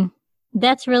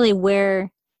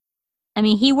where,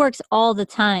 he works all the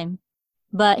time,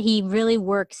 but he really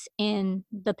works in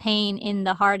the pain, in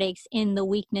the heartaches, in the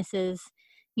weaknesses.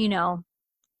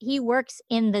 He works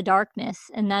in the darkness.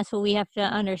 And that's what we have to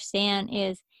understand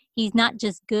is he's not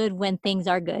just good when things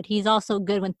are good. He's also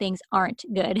good when things aren't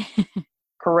good.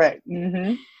 Correct.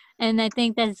 Mm-hmm. And I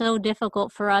think that's so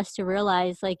difficult for us to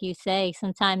realize, like you say.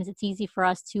 Sometimes it's easy for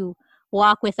us to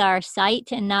walk with our sight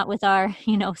and not with our,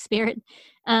 spirit.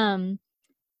 But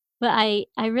I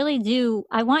really do.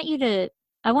 I want you to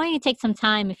take some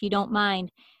time, if you don't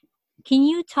mind. Can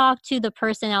you talk to the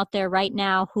person out there right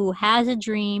now who has a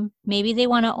dream? Maybe they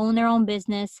want to own their own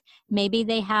business. Maybe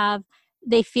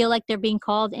they feel like they're being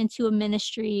called into a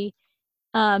ministry.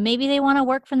 Maybe they want to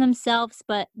work for themselves,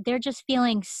 but they're just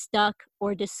feeling stuck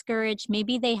or discouraged.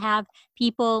 Maybe they have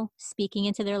people speaking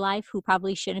into their life who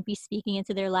probably shouldn't be speaking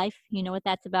into their life. You know what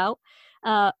that's about.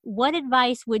 What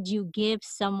advice would you give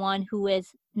someone who is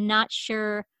not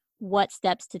sure what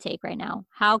steps to take right now?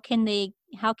 How can they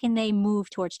move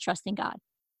towards trusting God?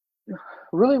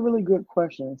 Really, really good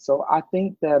question. So I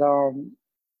think that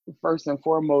first and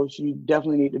foremost, you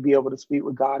definitely need to be able to speak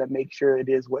with God and make sure it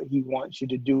is what he wants you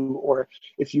to do. Or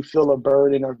if you feel a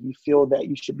burden, or if you feel that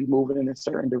you should be moving in a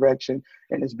certain direction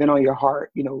and it's been on your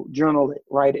heart, journal it,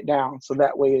 write it down. So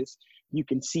that way you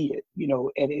can see it,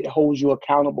 and it holds you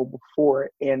accountable before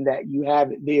it, and that you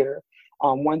have it there.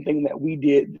 One thing that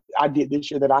I did this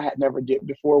year that I had never did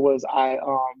before was I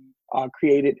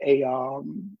created a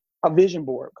vision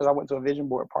board, because I went to a vision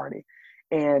board party.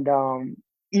 And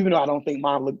even though I don't think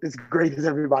mine looked as great as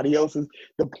everybody else's,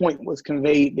 the point was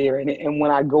conveyed there. And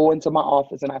when I go into my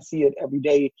office and I see it every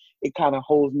day, it kind of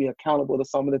holds me accountable to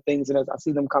some of the things. And as I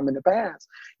see them come into pass,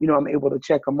 I'm able to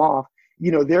check them off.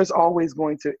 There's always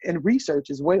going to, and research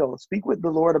as well, speak with the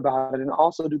Lord about it, and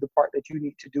also do the part that you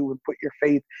need to do and put your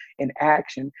faith in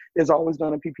action. There's always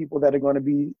going to be people that are going to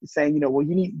be saying, well,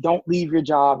 don't leave your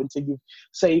job until you've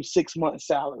saved 6 months'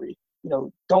 salary.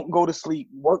 Don't go to sleep,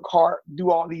 work hard,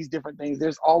 do all these different things.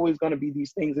 There's always going to be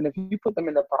these things. And if you put them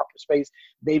in the proper space,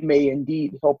 they may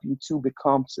indeed help you to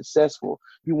become successful.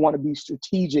 You want to be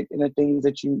strategic in the things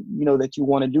that you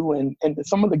want to do. And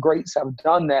some of the greats have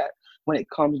done that when it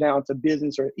comes down to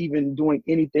business, or even doing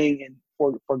anything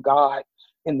for God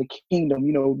in the kingdom,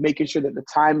 making sure that the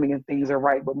timing and things are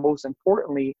right. But most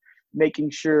importantly,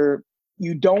 making sure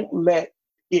you don't let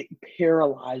it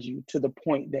paralyze you to the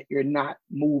point that you're not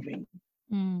moving.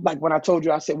 Like when I told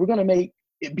you, I said, we're going to make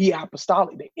it be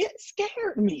apostolic. It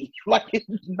scared me. Like, it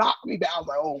knocked me down. I was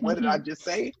like, oh, what did I just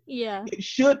say? Yeah. It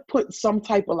should put some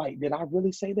type of did I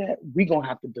really say that? We're going to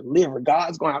have to deliver.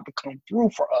 God's going to have to come through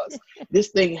for us. This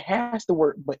thing has to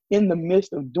work. But in the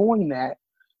midst of doing that,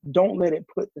 don't let it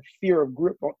put the fear of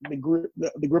the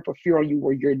grip of fear on you,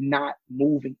 where you're not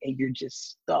moving and you're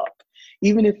just stuck.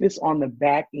 Even if it's on the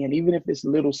back end, even if it's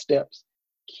little steps,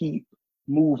 keep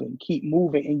moving.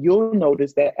 And you'll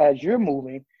notice that as you're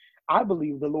moving, I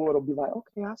believe the Lord will be like,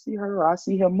 okay, I see her, I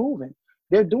see him moving.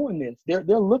 They're doing this.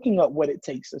 They're looking up what it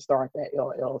takes to start that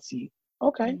LLC.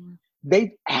 Okay.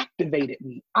 They've activated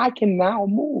me. I can now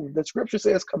move. The scripture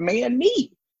says, command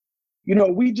me.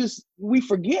 We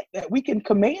forget that we can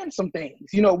command some things.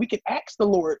 We can ask the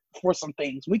Lord for some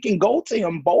things. We can go to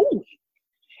him boldly.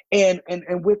 And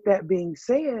with that being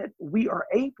said, we are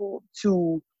able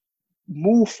to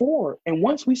move forward. And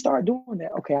once we start doing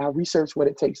that, okay, I researched what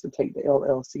it takes to take the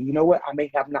LLC. You know what? I may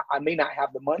not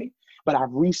have the money, but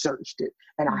I've researched it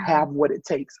and I have what it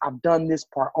takes. I've done this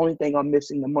part. Only thing I'm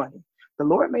missing, the money. The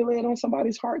Lord may lay it on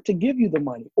somebody's heart to give you the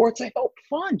money or to help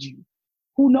fund you.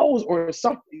 Who knows? Or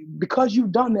something, because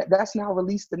you've done that, that's now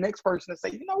released the next person to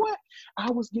say, you know what? I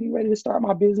was getting ready to start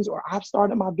my business, or I've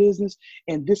started my business,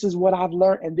 and this is what I've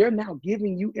learned. And they're now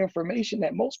giving you information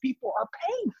that most people are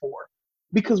paying for,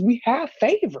 because we have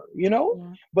favor, Yeah.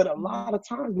 But a lot of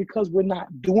times, because we're not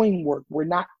doing work, we're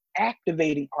not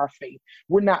activating our faith,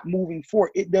 we're not moving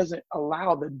forward, it doesn't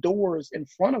allow the doors in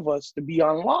front of us to be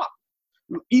unlocked.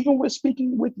 Even with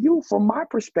speaking with you, from my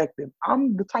perspective,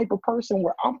 I'm the type of person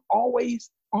where I'm always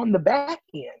on the back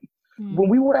end. When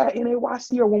we were at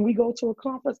NAYC or when we go to a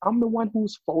conference, I'm the one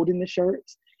who's folding the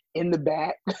shirts in the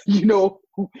back,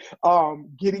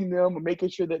 getting them and making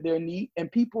sure that they're neat.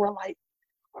 And people are like,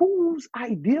 whose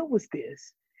idea was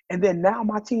this? And then now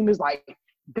my team is like,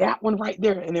 that one right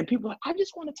there. And then people are like, I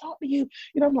just want to talk to you.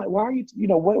 I'm like, why are you,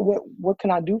 what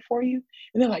can I do for you?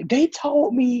 And they're like, they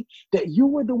told me that you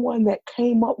were the one that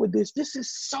came up with this. This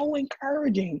is so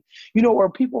encouraging. Or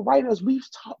people write us, we've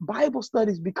taught Bible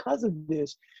studies because of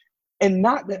this. And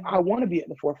not that I want to be at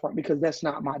the forefront, because that's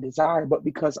not my desire, but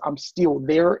because I'm still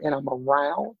there and I'm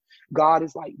around. God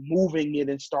is like moving it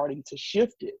and starting to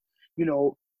shift it.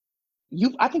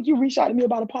 I think you reached out to me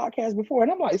about a podcast before,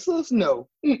 and I'm like, sis, no.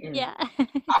 Yeah.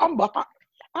 I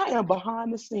am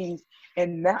behind the scenes.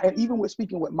 And now, and even with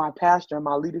speaking with my pastor and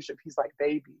my leadership, he's like,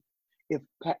 baby, if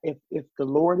the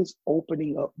Lord is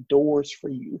opening up doors for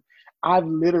you, I've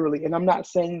literally, and I'm not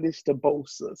saying this to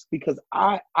boast, sis, because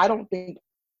I don't think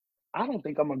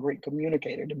I'm a great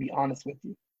communicator, to be honest with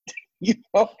you.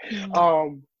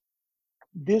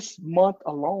 This month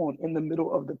alone, in the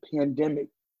middle of the pandemic,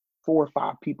 4 or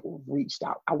 5 people reached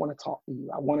out. I want to talk to you.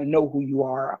 I want to know who you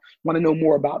are. I want to know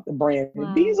more about the brand. Wow.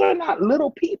 And these are not little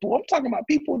people. I'm talking about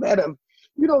people that have,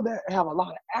 that have a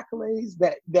lot of accolades,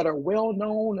 that are well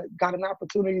known. Got an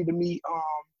opportunity to meet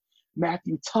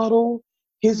Matthew Tuttle.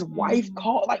 His wife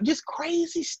called, like, just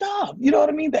crazy stuff. You know what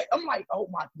I mean? That I'm like, oh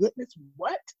my goodness,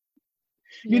 what?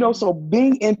 Yeah. So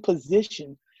being in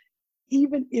position,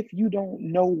 even if you don't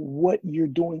know what you're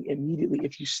doing immediately,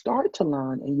 if you start to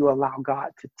learn and you allow God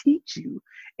to teach you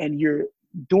and you're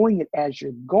doing it as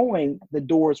you're going, the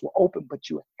doors will open, but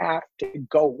you have to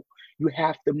go. You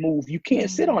have to move. You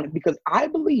can't sit on it, because I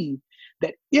believe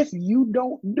that if you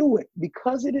don't do it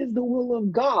because it is the will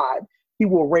of God, he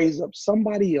will raise up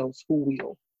somebody else who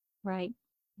will. Right.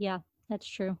 Yeah, that's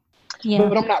true. Yeah.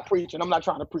 But I'm not preaching. I'm not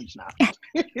trying to preach now.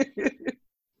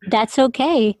 That's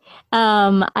okay.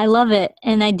 I love it.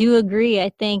 And I do agree. I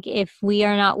think if we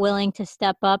are not willing to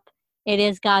step up, it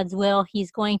is God's will. He's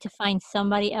going to find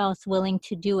somebody else willing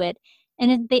to do it.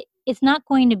 And it's not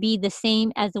going to be the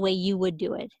same as the way you would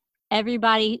do it.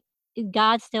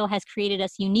 God still has created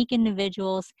us unique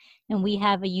individuals, and we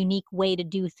have a unique way to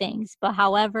do things. But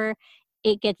however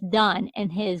it gets done,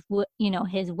 and his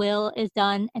will is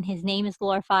done and his name is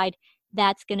glorified,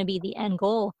 that's going to be the end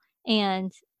goal.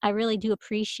 And I really do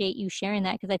appreciate you sharing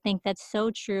that, because I think that's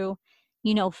so true.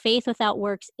 Faith without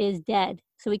works is dead.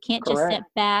 So we can't just sit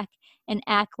back and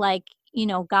act like,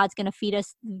 God's going to feed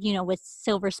us, with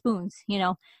silver spoons.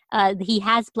 He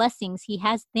has blessings. He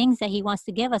has things that he wants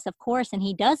to give us, of course. And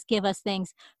he does give us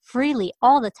things freely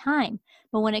all the time.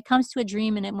 But when it comes to a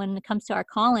dream and when it comes to our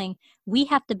calling, we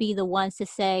have to be the ones to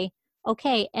say,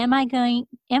 okay, am I going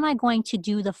to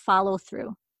do the follow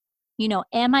through?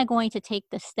 Am I going to take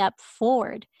the step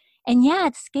forward? And yeah,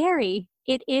 it's scary.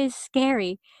 It is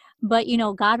scary. But,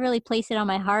 God really placed it on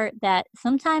my heart that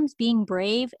sometimes being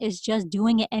brave is just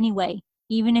doing it anyway,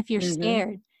 even if you're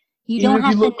scared. You don't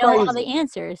have to know all the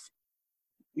answers.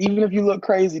 Even if you look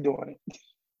crazy doing it.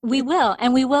 We will,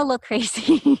 and we will look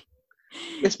crazy.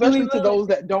 Especially to those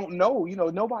that don't know.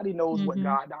 Nobody knows what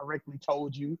God directly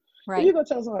told you. Right. You're going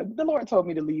to tell someone, the Lord told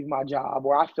me to leave my job,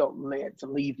 or I felt led to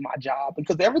leave my job,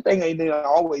 because everything ain't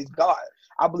always God.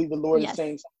 I believe the Lord is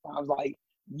saying sometimes, like,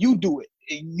 you do it,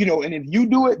 and if you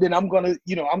do it, then I'm going to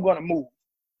move.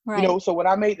 Right. So when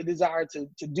I made the desire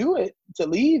to do it, to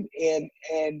leave and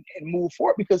move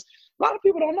forward, because a lot of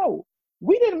people don't know,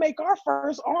 we didn't make our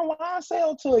first online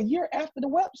sale till a year after the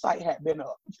website had been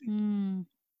up.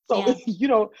 So, a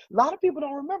lot of people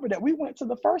don't remember that we went to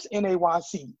the first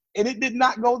NAYC and it did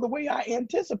not go the way I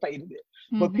anticipated it.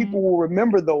 But people will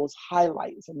remember those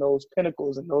highlights and those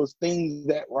pinnacles and those things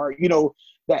that are,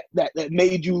 that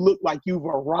made you look like you've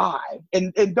arrived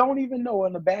and don't even know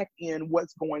in the back end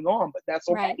what's going on, but that's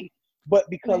okay. Right. But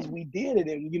because we did it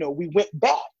and, we went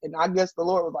back, and I guess the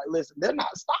Lord was like, listen, they're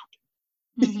not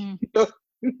stopping.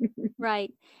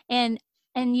 Right. And,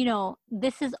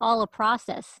 this is all a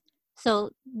process.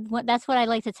 So that's what I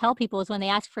like to tell people is when they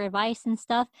ask for advice and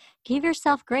stuff, give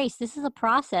yourself grace. This is a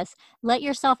process. Let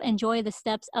yourself enjoy the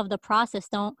steps of the process.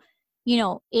 Don't,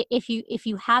 if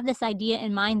you have this idea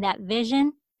in mind, that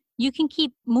vision, you can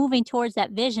keep moving towards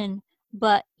that vision,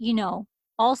 but,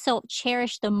 also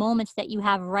cherish the moments that you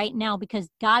have right now, because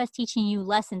God is teaching you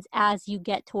lessons as you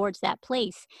get towards that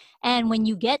place. And when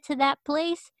you get to that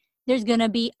place, there's going to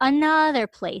be another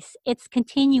place. It's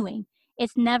continuing.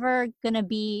 It's never going to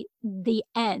be the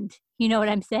end. You know what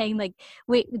I'm saying? Like,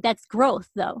 that's growth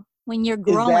though. When you're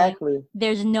growing,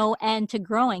 there's no end to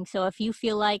growing. So if you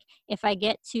feel like if I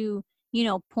get to,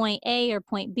 point A or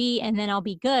point B and then I'll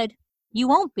be good, you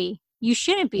won't be. You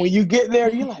shouldn't When be. you get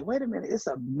there, you're like, wait a minute, it's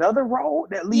another road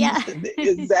that Yeah. leads to this.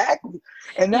 Exactly.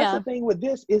 And that's Yeah. the thing with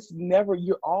this. It's never,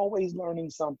 you're always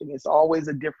learning something. It's always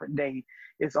a different day.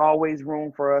 It's always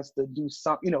room for us to do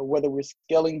something, you know, whether we're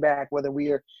scaling back, whether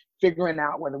we are figuring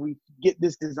out, whether we get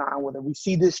this design, whether we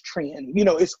see this trend, you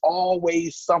know, it's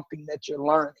always something that you're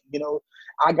learning. You know,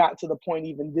 I got to the point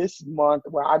even this month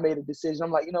where I made a decision.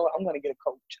 I'm like, you know what, I'm going to get a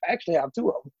coach. I actually have two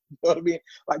of them. You know what I mean?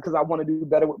 Like, because I want to do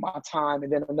better with my time,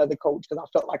 and then another coach because I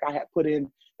felt like I had put in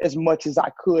as much as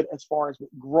I could as far as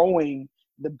growing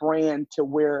the brand to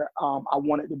where I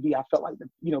wanted to be. I felt like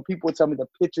people would tell me the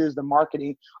pictures, the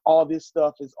marketing, all this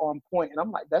stuff is on point, and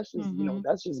I'm like, that's just Mm-hmm.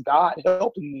 that's just God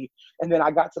helping me. And then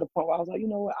I got to the point where I was like, you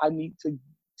know what, I need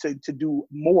to do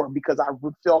more because I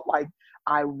felt like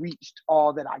I reached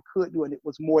all that I could do, and it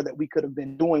was more that we could have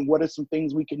been doing. What are some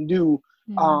things we can do,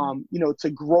 Mm-hmm. to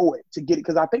grow it, to get it?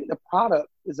 Because I think the product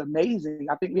is amazing.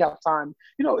 I think we have time.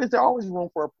 Is there always room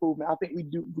for improvement? I think we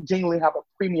genuinely have a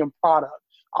premium product.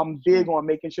 I'm big Sure. on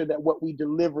making sure that what we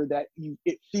deliver, that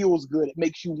it feels good. It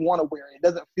makes you want to wear it. It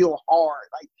doesn't feel hard.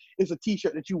 Like it's a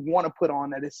t-shirt that you want to put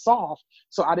on that is soft.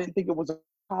 So I didn't think it was a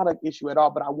product issue at all,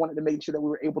 but I wanted to make sure that we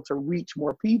were able to reach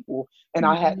more people. And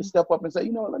I had to Mm-hmm. step up and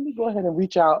say, let me go ahead and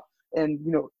reach out and,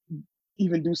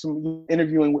 even do some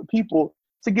interviewing with people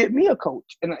to get me a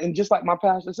coach. And just like my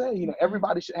pastor said, Mm-hmm.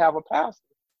 everybody should have a pastor.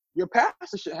 Your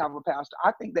pastor should have a pastor.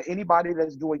 I think that anybody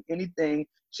that's doing anything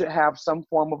should have some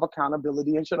form of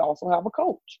accountability and should also have a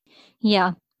coach.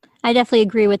 Yeah, I definitely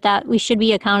agree with that. We should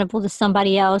be accountable to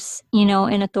somebody else, in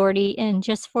authority, and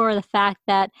just for the fact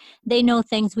that they know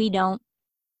things we don't.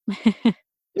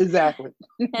 Exactly.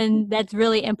 And that's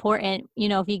really important.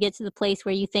 If you get to the place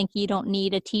where you think you don't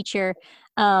need a teacher,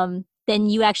 then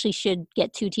you actually should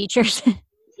get two teachers.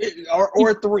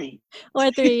 or three.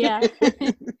 Or three, yeah.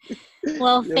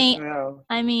 Well, Yes, Faint, ma'am.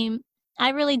 I mean, I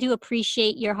really do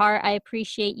appreciate your heart. I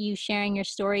appreciate you sharing your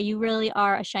story. You really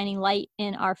are a shining light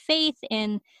in our faith,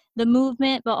 in the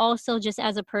movement, but also just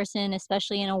as a person,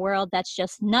 especially in a world that's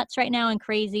just nuts right now and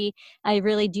crazy. I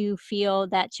really do feel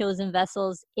that Chosen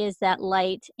Vessels is that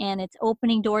light, and it's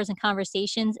opening doors and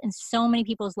conversations in so many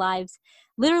people's lives,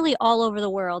 literally all over the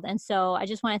world. And so I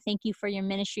just want to thank you for your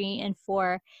ministry and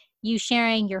for you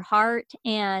sharing your heart.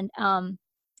 And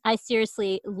I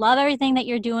seriously love everything that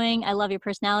you're doing. I love your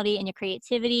personality and your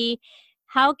creativity.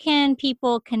 How can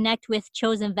people connect with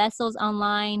Chosen Vessels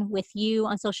online, with you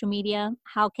on social media?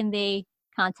 How can they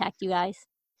contact you guys?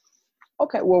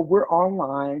 Okay, well, we're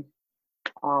online.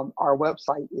 Our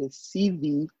website is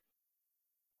cvapparel.com,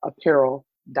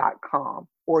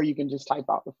 or you can just type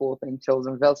out the full thing,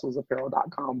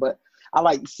 chosenvesselsapparel.com. But I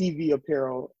like CV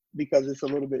Apparel because it's a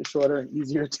little bit shorter and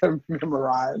easier to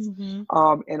memorize. Mm-hmm.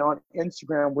 And on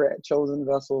Instagram, we're at Chosen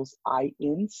Vessels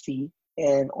INC,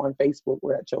 and on Facebook,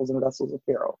 we're at Chosen Vessels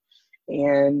Apparel.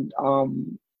 And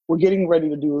we're getting ready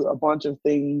to do a bunch of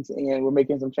things, and we're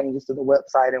making some changes to the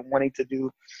website and wanting to do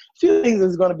a few things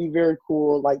that's going to be very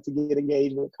cool, like to get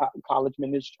engaged with college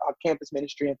ministry, campus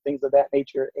ministry, and things of that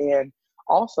nature. And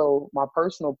also my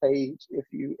personal page, if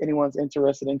anyone's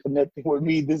interested in connecting with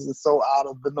me, this is so out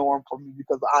of the norm for me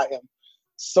because I am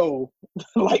so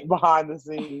like behind the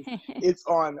scenes. It's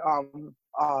on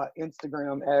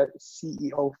Instagram at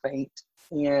CEO Faint,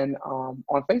 and on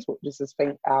Facebook just as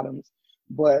Faint Adams.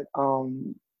 But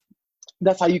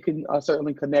that's how you can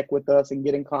certainly connect with us and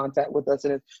get in contact with us.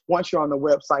 And once you're on the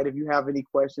website, if you have any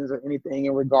questions or anything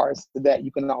in regards to that,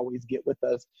 you can always get with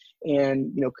us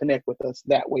and connect with us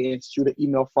that way and shoot an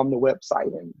email from the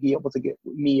website and be able to get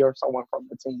me or someone from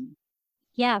the team.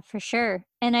 Yeah, for sure.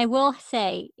 And I will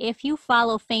say, if you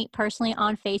follow Faint personally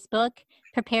on Facebook,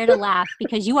 prepare to laugh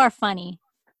because you are funny.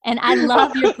 And I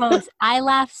love your posts. I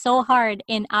laugh so hard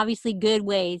in obviously good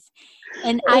ways.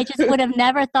 And I just would have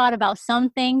never thought about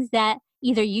some things that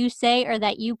either you say or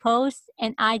that you post,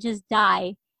 and I just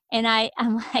die. And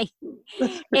I'm like,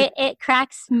 it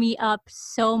cracks me up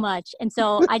so much. And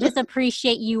so I just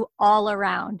appreciate you all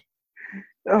around.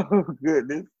 Oh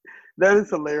goodness, that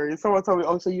is hilarious. Someone told me,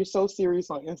 "Oh, so you're so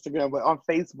serious on Instagram, but on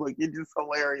Facebook, you're just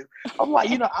hilarious." I'm like,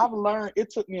 I've learned.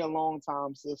 It took me a long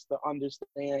time, sis, to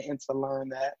understand and to learn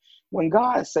that when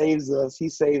God saves us, He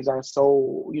saves our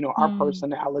soul. Our Mm,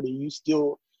 personality. You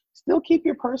still keep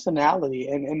your personality,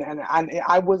 and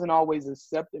I wasn't always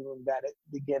accepting of that at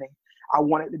the beginning. I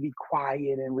wanted to be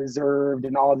quiet and reserved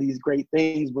and all these great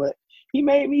things, but He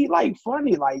made me like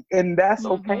funny, and that's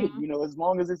okay. mm-hmm. As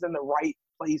long as it's in the right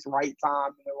place, right time,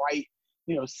 in the right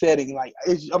setting. Like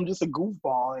I'm just a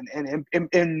goofball, and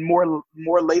more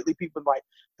lately, people like,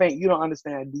 "Faint, you don't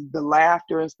understand the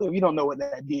laughter and stuff. You don't know what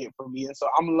that did for me." And so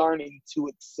I'm learning to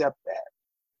accept that.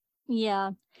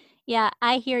 Yeah. Yeah,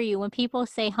 I hear you. When people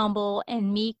say humble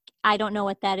and meek, I don't know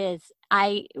what that is.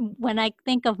 When I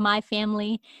think of my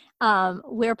family,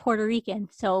 we're Puerto Rican,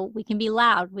 so we can be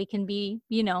loud, we can be,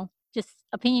 just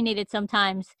opinionated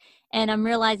sometimes. And I'm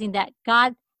realizing that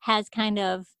God has kind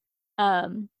of,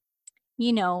 um,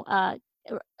 you know, uh,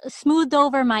 smoothed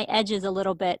over my edges a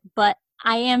little bit, but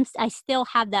I still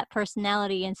have that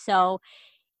personality, and so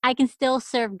I can still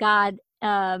serve God,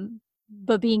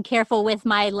 but being careful with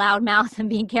my loud mouth and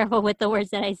being careful with the words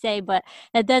that I say. But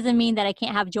that doesn't mean that I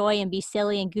can't have joy and be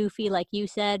silly and goofy, like you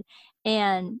said,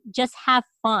 and just have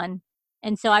fun.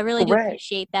 And so I really do Correct.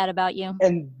 appreciate that about you.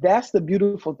 And that's the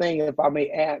beautiful thing, if I may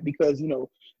add, because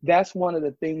that's one of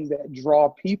the things that draw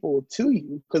people to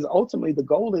you, because ultimately the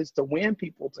goal is to win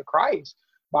people to Christ.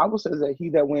 Bible says that he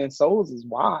that wins souls is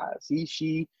wise. He,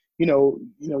 she,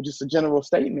 just a general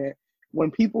statement. When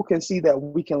people can see that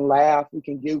we can laugh, we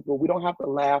can giggle, we don't have to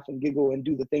laugh and giggle and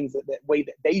do the things that way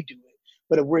that they do it.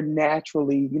 But if we're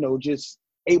naturally, just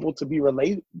able to be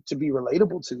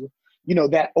relatable to,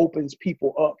 that opens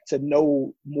people up to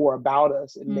know more about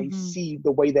us, and they Hmm. see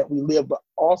the way that we live, but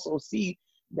also see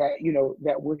that,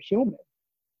 that we're human.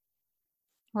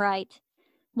 Right.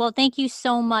 Well, thank you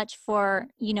so much for,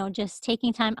 just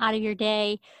taking time out of your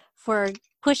day, for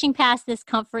pushing past this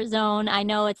comfort zone. I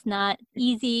know it's not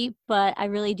easy, but I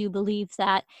really do believe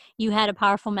that you had a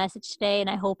powerful message today, and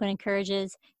I hope it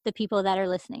encourages the people that are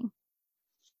listening.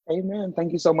 Amen.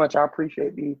 Thank you so much. I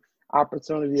appreciate the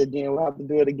opportunity again. We'll have to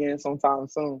do it again sometime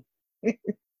soon.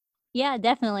 Yeah,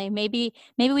 definitely. Maybe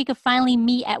we could finally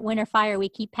meet at Winter Fire. We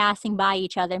keep passing by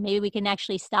each other. Maybe we can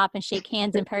actually stop and shake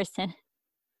hands in person.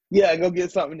 Yeah, go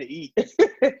get something to eat.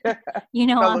 You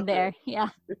know I'm Fellowship. there. Yeah.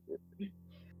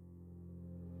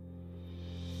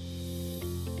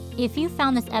 If you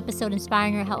found this episode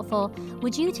inspiring or helpful,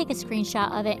 would you take a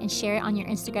screenshot of it and share it on your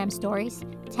Instagram stories,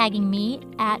 tagging me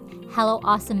at Hello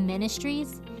Awesome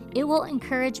Ministries? It will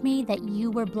encourage me that you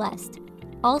were blessed.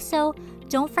 Also,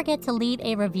 don't forget to leave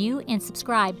a review and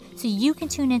subscribe so you can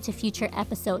tune into future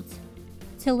episodes.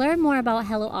 To learn more about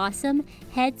Hello Awesome,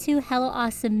 head to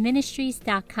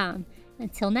HelloAwesomeMinistries.com.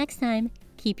 Until next time,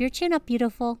 keep your chin up,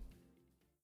 beautiful.